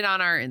 put it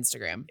on our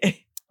Instagram.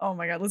 Oh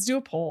my god. Let's do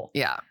a poll.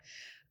 Yeah.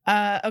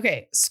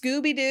 Okay,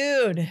 Scooby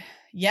Dude.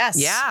 Yes.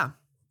 Yeah.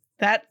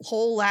 That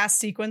whole last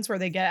sequence where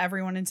they get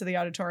everyone into the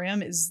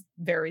auditorium is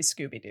very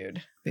Scooby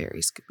Dude.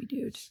 Very Scooby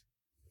Dude.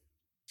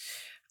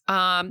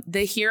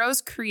 The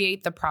heroes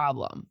create the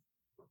problem.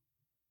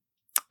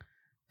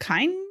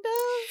 Kind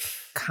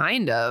of.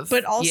 Kind of.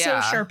 But also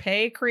yeah.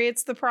 Sharpay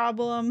creates the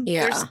problem.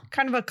 Yeah. There's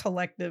kind of a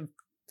collective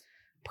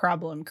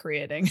problem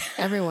creating.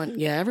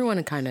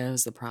 Everyone kind of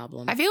is the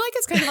problem. I feel like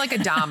it's kind of like a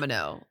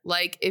domino.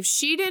 Like if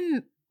she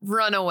didn't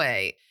run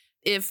away,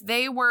 if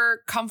they were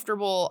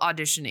comfortable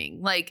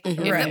auditioning, like if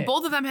Right.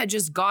 both of them had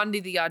just gone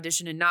to the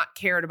audition and not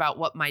cared about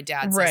what my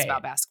dad says Right.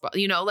 about basketball,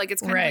 like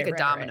it's kind of Right, like a right,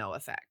 domino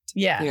effect.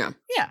 Yeah. Yeah.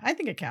 Yeah, I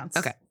think it counts.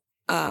 Okay.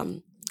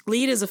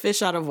 Lead is a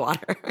fish out of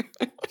water.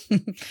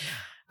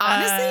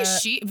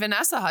 Honestly,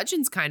 Vanessa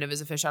Hudgens kind of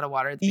is a fish out of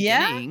water at the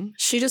Yeah. beginning.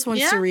 She just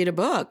wants Yeah. to read a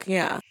book.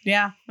 Yeah.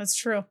 Yeah, that's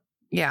true.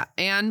 Yeah.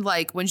 And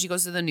like when she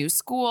goes to the new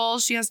school,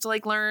 she has to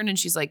like learn. And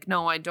she's like,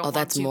 no, I don't want to.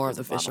 Oh, that's more of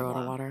the blah, fish blah, out of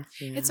blah. water.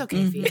 Yeah. It's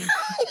okay, Fee.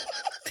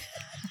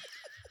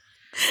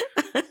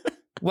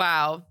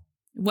 Wow.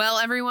 Well,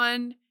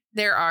 everyone,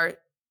 there are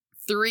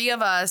 3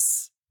 of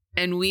us,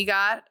 and we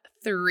got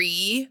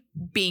 3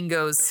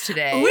 bingos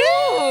today.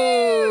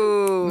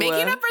 Woo!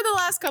 Making up for the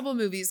last couple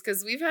movies,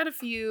 because we've had a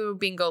few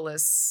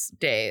bingo-less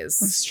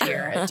days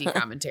here at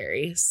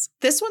D-Commentaries.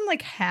 This one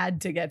like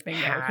had to get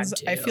bingo because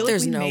I feel like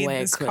There's we no made way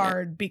it this couldn't.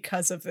 card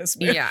because of this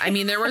movie. Yeah, I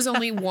mean, there was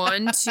only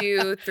 1,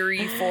 2,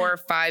 3, 4,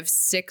 5,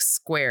 6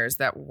 squares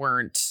that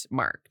weren't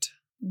marked.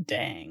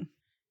 Dang.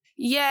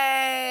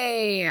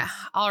 Yay!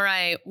 All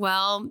right.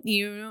 Well,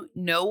 you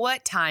know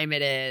what time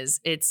it is.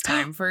 It's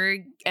time for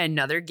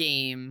another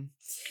game.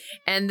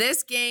 And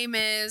this game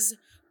is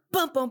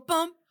bump bump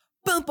bump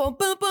bump bump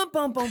bump bump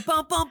bump bump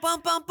bump bump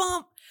bump bump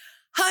bump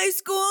High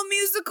School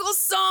Musical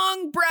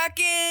song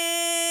bracket.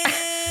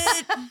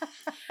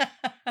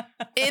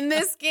 In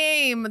this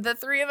game, the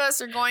 3 of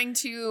us are going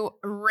to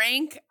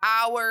rank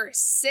our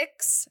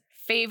 6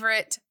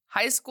 favorite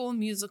High School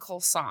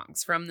Musical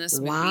songs from this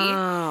movie.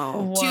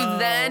 Wow. To Whoa.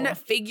 then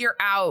figure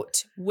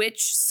out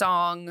which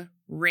song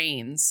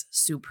reigns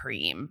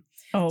supreme.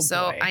 Oh,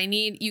 So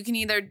boy. you can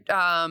either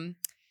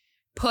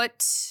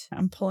put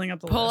I'm pulling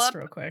up the pull list up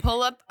real quick.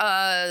 pull up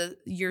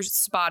your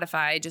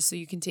Spotify just so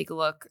you can take a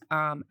look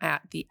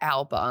at the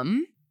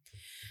album.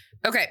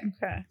 Okay,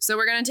 Okay. so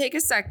we're gonna take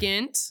a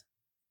second.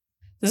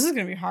 This is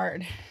going to be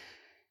hard.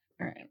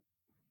 All right.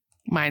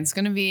 Mine's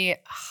gonna be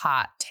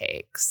hot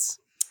takes.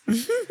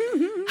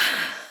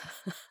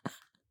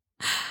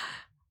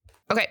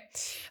 Okay,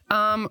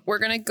 we're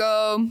gonna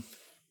go. I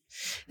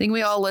think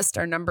we all list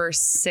our number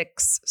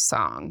 6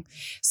 song.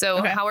 So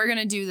Okay. how we're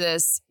gonna do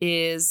this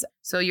is,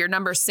 so your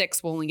number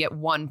 6 will only get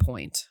 1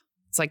 point.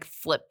 It's like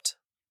flipped,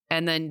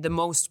 and then the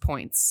most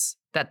points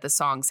that the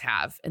songs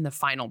have in the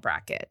final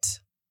bracket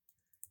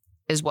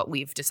is what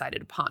we've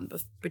decided upon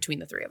between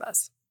the 3 of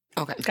us.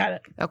 Okay. Got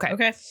it. Okay.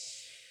 Okay.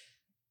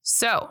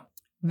 So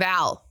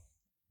Val,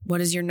 what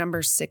is your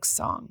number 6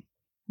 song?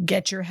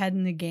 Get your head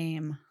in the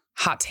game.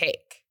 Hot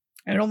take.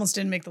 It almost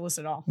didn't make the list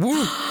at all.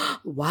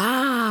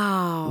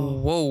 Wow.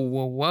 Whoa,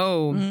 whoa,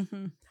 whoa.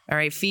 Mm-hmm. All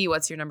right, Fee,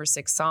 what's your number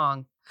 6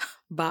 song?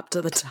 Bop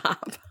to the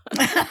top.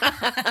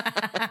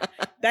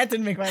 That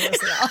didn't make my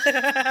list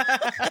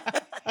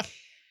at all.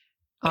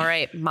 All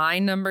right, my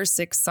number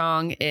 6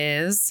 song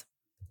is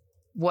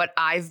what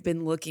I've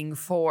been looking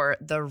for,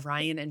 the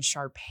Ryan and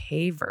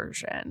Sharpay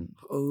version.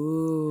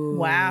 Ooh.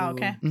 Wow.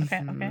 Okay. Okay. Okay.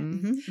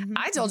 Mhm. Mhm, mhm,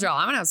 I told y'all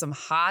I'm gonna have some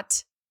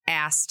hot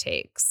ass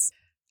takes.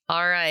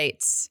 All right,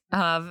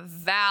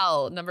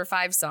 Val, number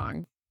 5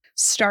 song.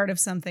 Start of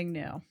something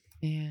new.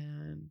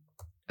 And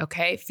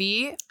okay,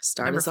 Fee,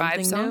 Start number of something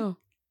 5 song. new.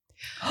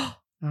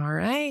 All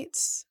right,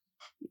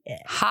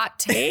 Yeah. hot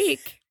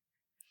take.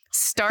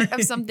 Start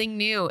of something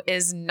new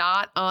is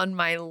not on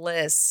my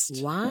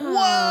list.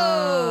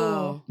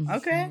 Wow. Whoa.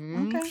 Okay.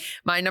 Mhm. Okay.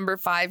 My number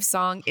 5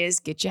 song is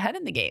Get Your Head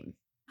in the Game.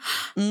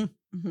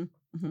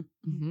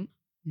 Mm-hmm.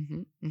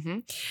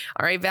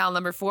 All right, Val,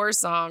 number 4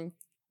 song.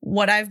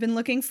 What I've been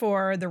looking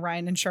for, the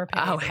Ryan and Sharpay.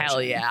 Oh, hell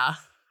version. yeah.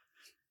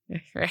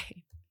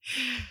 Right.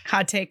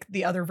 Hot take.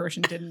 The other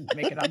version didn't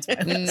make it onto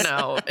my list.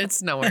 No,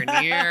 it's nowhere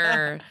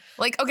near.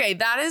 Like, okay,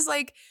 that is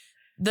like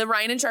the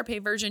Ryan and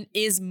Sharpay version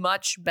is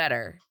much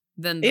better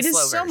than the It is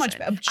slow so much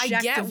version. I get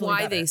objectively why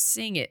better. they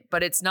sing it,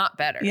 but it's not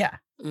better. Yeah.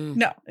 Mm.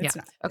 No, it's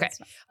Yeah. not. Okay. It's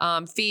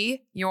not.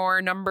 Fee,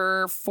 your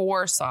number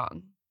 4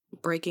 song.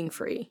 Breaking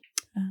free.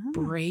 Oh,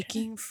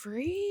 Breaking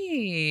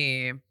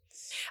Free.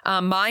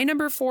 My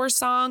number 4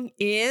 song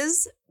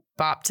is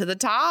Bop to the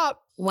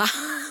Top. Wow.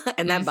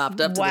 And that bopped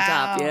up to the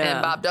top. Wow. Yeah.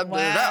 And bopped up to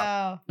the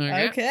top.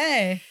 Wow.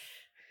 Okay.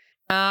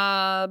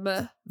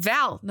 Okay.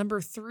 Val,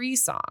 number 3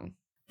 song.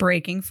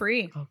 Breaking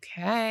free.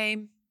 Okay.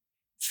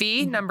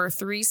 Fee, Mhm. number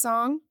 3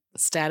 song.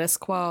 Status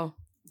quo.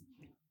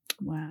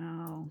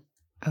 Wow.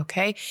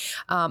 Okay.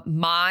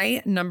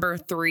 My number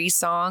 3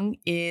 song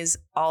is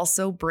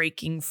also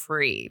Breaking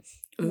Free.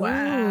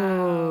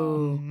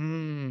 Wow.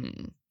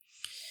 Mhm.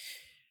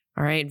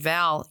 All right,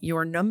 Val,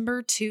 your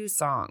number 2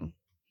 song.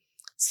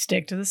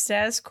 Stick to the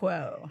status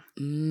quo.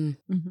 Mm.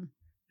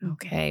 Mm-hmm.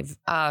 Okay.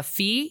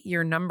 Fee,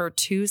 your number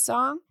 2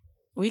 song.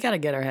 We got to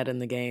get our head in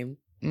the game.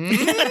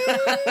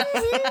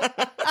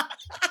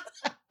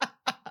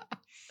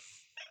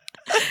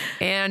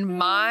 And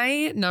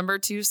my number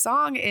 2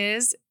 song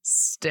is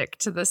Stick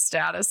to the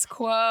Status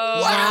Quo.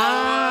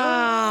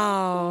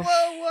 Wow.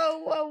 Whoa, whoa,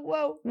 whoa,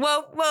 whoa.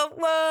 Whoa, whoa,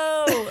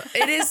 whoa.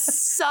 It is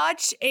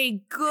such a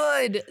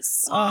good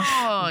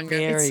song.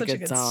 Very It's such a good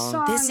good song.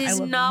 song. This I is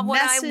love the not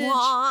what message. I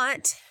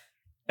want.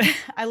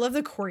 I love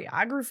the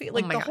choreography.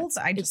 Like my the God. whole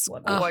thing. I just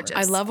love it. gorgeous.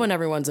 I love when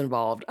everyone's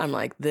involved. I'm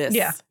like, this.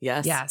 Yeah.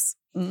 Yes. Yes.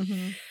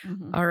 Mm-hmm.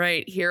 Mm-hmm. All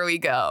right, here we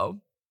go.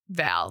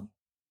 Val,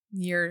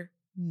 your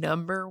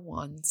number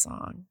 1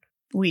 song.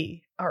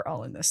 We are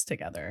all in this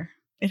together.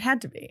 It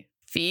had to be.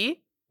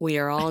 Fee, We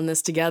are all in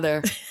this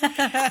together.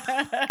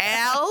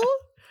 Al,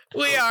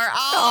 we are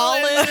all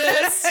in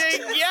this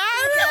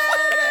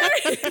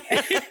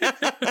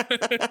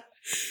together.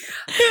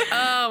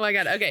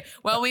 my God. Okay.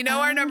 Well, we know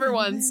our number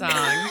one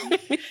song.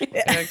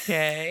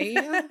 Okay.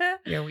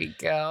 Here we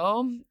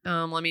go.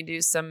 Let me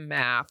do some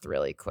math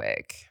really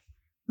quick.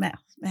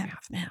 Math.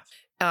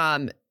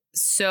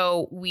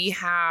 So we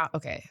have,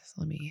 okay.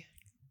 So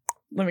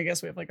Let me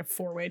guess. We have like a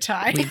 4-way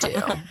tie. we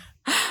do.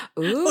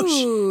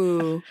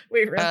 Ooh.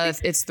 Wait, really?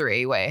 It's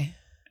 3 way.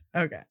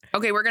 Okay.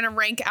 Okay. We're going to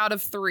rank out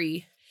of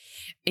 3.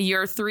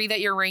 Your 3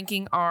 that you're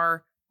ranking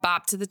are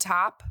Bop to the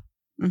Top,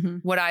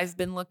 What I've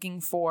Been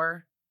Looking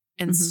For,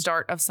 and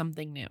Start of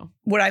Something New.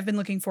 What I've been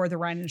looking for, the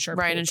Ryan and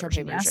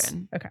Sharpay version. Yes?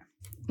 Okay.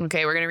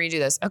 Okay, we're gonna redo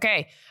this.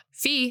 Okay,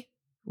 Fee,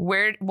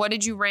 what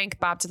did you rank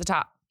Bop to the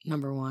Top?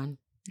 Number 1.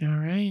 All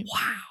right.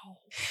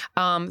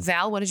 Wow.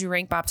 Val, what did you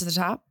rank Bop to the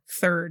Top?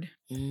 3rd.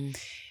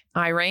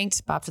 I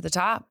ranked Bop to the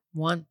Top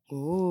 1.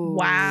 Ooh.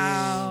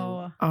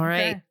 Wow. All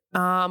right.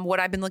 Okay. What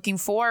I've Been Looking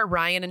For,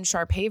 Ryan and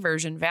Sharpay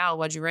version. Val,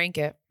 what'd you rank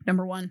it?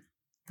 Number 1.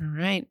 All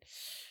right.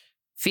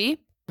 Fee?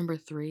 Number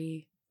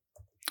 3.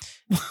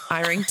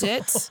 I ranked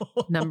it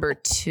number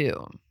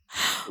 2.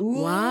 Ooh.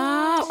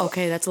 Wow.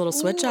 Okay, that's a little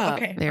switch up.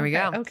 Okay. There we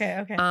go.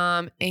 Okay.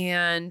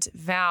 And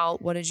Val,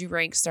 what did you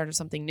rank Start of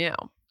Something New?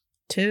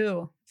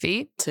 2.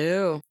 Fee?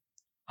 2.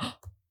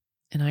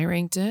 And I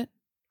ranked it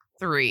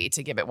 3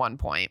 to give it 1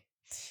 point.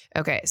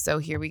 Okay, so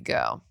here we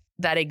go.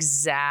 That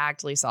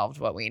exactly solved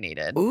what we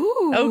needed.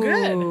 Ooh. Oh,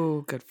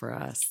 good. Good for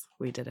us.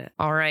 We did it.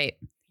 All right.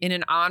 In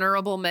an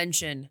honorable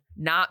mention,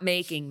 not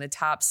making the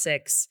top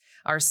 6,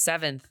 our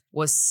 7th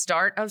was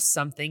Start of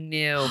Something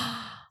New.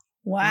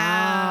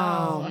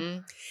 Wow.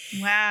 Mhm.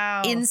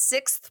 Wow. In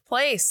 6th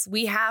place,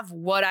 we have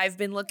What I've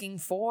Been Looking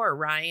For,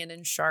 Ryan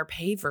and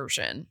Sharpay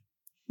version.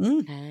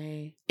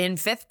 Hey. In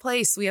 5th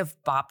place, we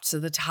have Bop to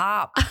the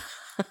Top,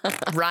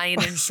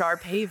 Ryan and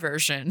Sharpay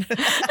version.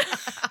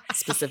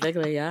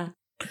 Specifically, yeah.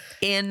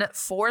 In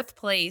 4th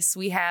place,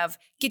 we have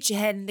Get Your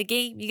Head in the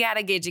Game. You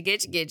gotta get your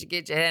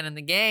head in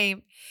the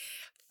game.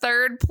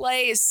 3rd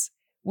place,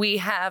 we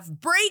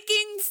have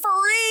Breaking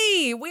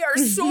Free. We are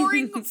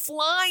soaring,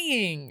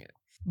 flying.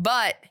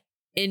 But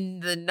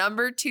in the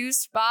number 2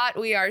 spot,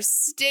 we are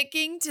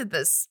sticking to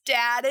the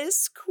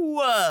status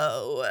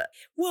quo.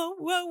 Whoa,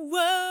 whoa,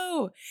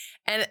 whoa.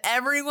 And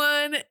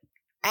everyone,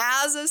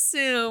 as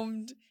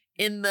assumed,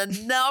 in the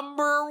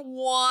number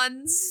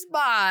 1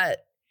 spot,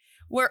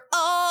 we're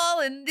all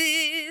in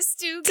this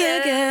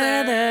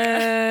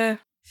together.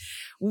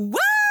 Woo!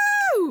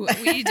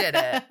 We did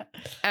it.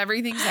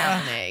 Everything's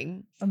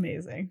happening.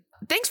 Amazing.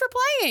 Thanks for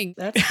playing.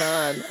 That's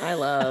fun. I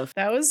love.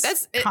 That was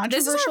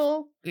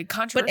controversial,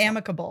 but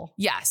amicable.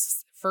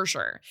 Yes, for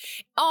sure.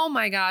 Oh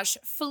my gosh.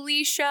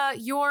 Phylicia,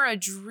 you're a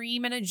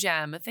dream and a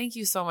gem. Thank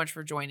you so much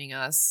for joining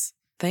us.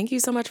 Thank you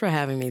so much for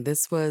having me.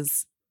 This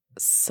was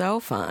so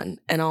fun.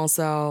 And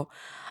also,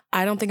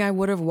 I don't think I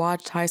would have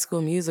watched High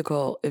School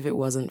Musical if it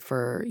wasn't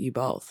for you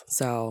both.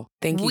 So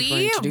thank you for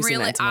introducing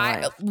that to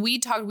my life. We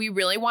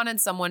really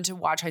wanted someone to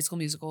watch High School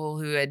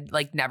Musical who had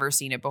never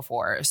seen it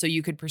before, so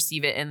you could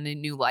perceive it in a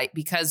new light.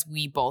 Because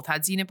we both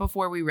had seen it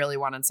before, we really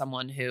wanted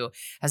someone who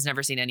has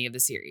never seen any of the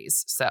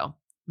series. So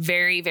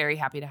very, very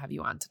happy to have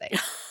you on today.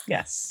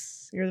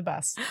 Yes, you're the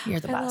best. You're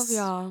the best.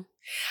 I love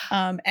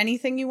y'all.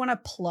 Anything you want to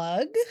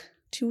plug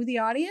to the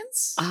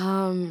audience?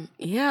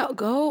 Yeah,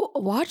 go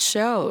watch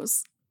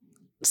shows.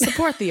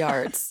 Support the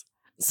arts.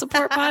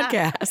 Support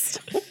podcasts.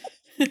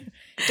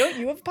 Don't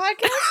you have a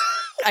podcast?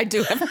 I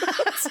do have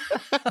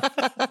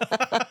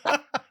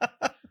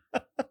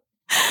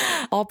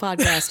All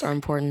podcasts are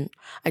important.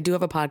 I do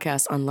have a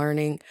podcast on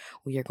learning.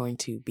 We are going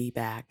to be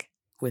back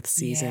with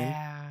season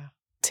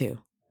 2.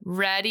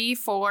 Ready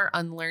for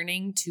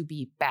Unlearning to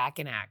be back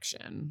in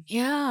action.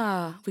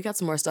 Yeah, we got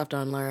some more stuff to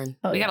unlearn.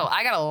 I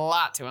got a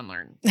lot to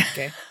unlearn.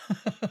 Okay.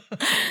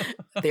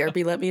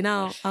 Therapy let me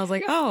know. I was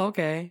like, oh,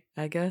 okay.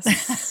 I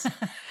guess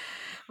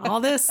all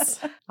this.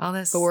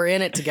 But we're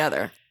in it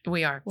together.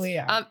 We are. We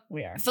are.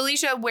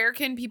 Phylicia, where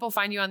can people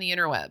find you on the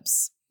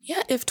interwebs?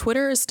 Yeah, if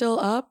Twitter is still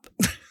up.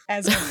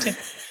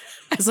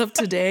 As of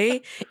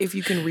today, if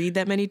you can read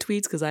that many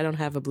tweets, because I don't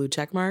have a blue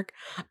check mark,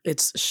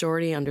 it's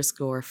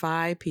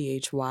shorty_phi,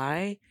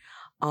 PHY.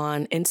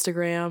 On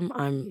Instagram,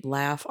 I'm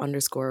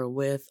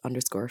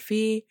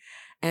laugh_with_fee.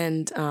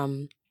 And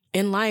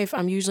in life,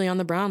 I'm usually on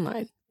the brown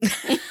line.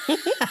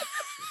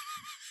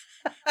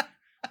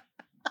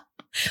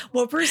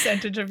 What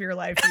percentage of your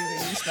life do you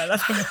think you spend on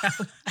the brown?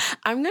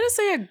 I'm going to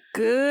say a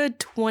good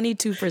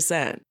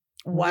 22%.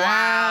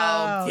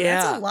 Wow.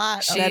 Yeah. That's a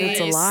lot. That is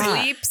a lot.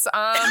 Sleeps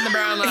on the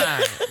brown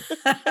line.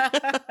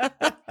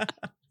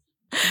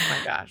 Oh my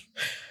gosh.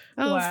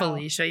 Oh, Wow.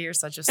 Phylicia, you're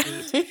such a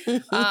sweet.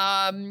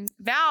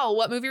 Val,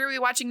 what movie are we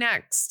watching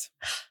next?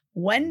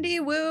 Wendy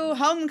Wu,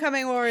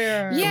 Homecoming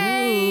Warrior.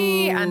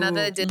 Yay!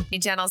 Another Disney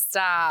Channel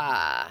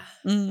star.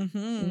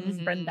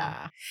 Mm-hmm.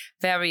 Brenda.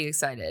 Very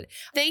excited.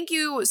 Thank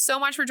you so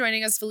much for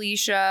joining us,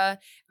 Phylicia.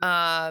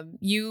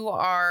 You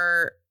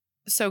are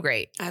so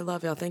great. I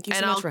love y'all. Thank you so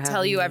and much I'll for having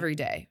tell me. you every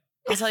day.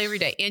 I'll tell you every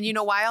day. And you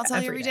know why I'll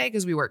tell you every day?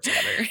 Because we work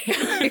together.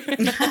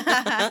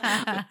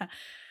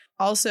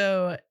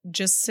 Also,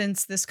 just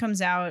since this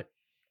comes out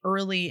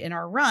early in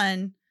our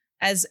run,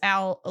 as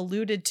Al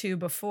alluded to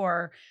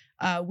before,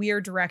 we are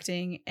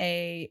directing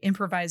a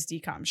improvised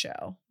decom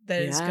show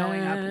that is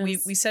going up.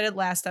 We said it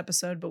last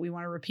episode, but we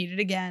want to repeat it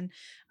again.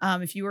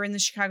 If you are in the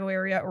Chicago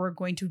area or are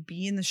going to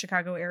be in the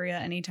Chicago area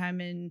anytime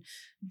in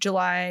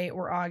July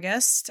or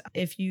August,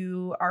 if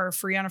you are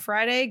free on a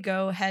Friday,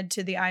 go head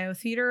to the IO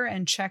Theater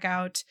and check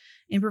out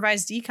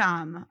Improvised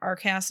Decom. Our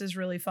cast is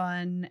really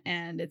fun,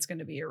 and it's going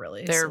to be a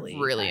really silly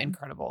time.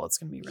 incredible. It's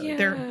going to be really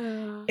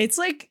good. It's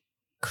like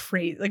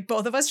crazy. Like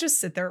both of us just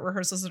sit there at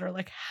rehearsals and are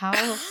like,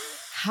 how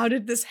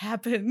did this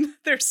happen?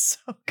 They're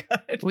so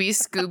good. We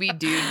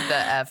Scooby-Dooed the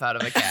F out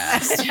of a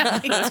cast.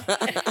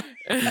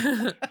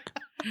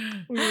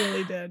 We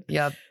really did.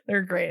 Yep.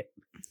 They're great.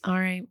 All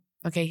right.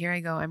 Okay, here I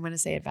go. I'm going to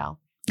say it, Val.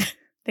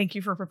 Thank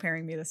you for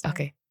preparing me this time.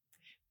 Okay.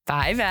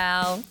 Bye,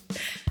 Val.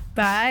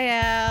 Bye,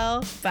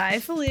 Al. Bye,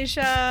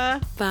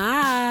 Phylicia.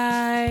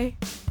 Bye.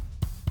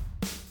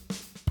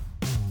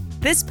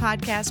 This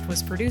podcast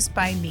was produced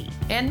by me.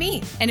 And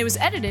me. And it was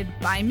edited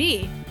by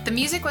me. The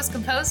music was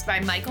composed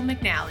by Michael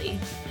McNally.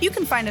 You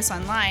can find us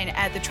online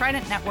at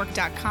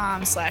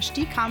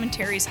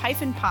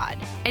thetridentnetwork.com/dcommentaries-pod.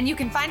 And you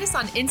can find us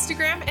on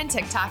Instagram and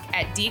TikTok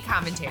at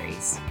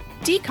dcommentaries.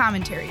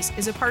 Dcommentaries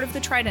is a part of the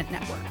Trident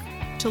Network.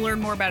 To learn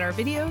more about our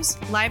videos,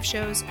 live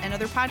shows, and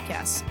other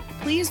podcasts,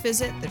 please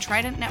visit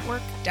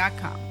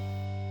thetridentnetwork.com.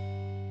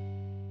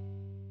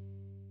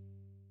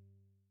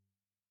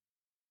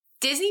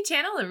 Disney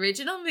Channel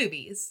original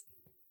movies.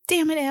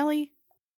 Damn it, Allie.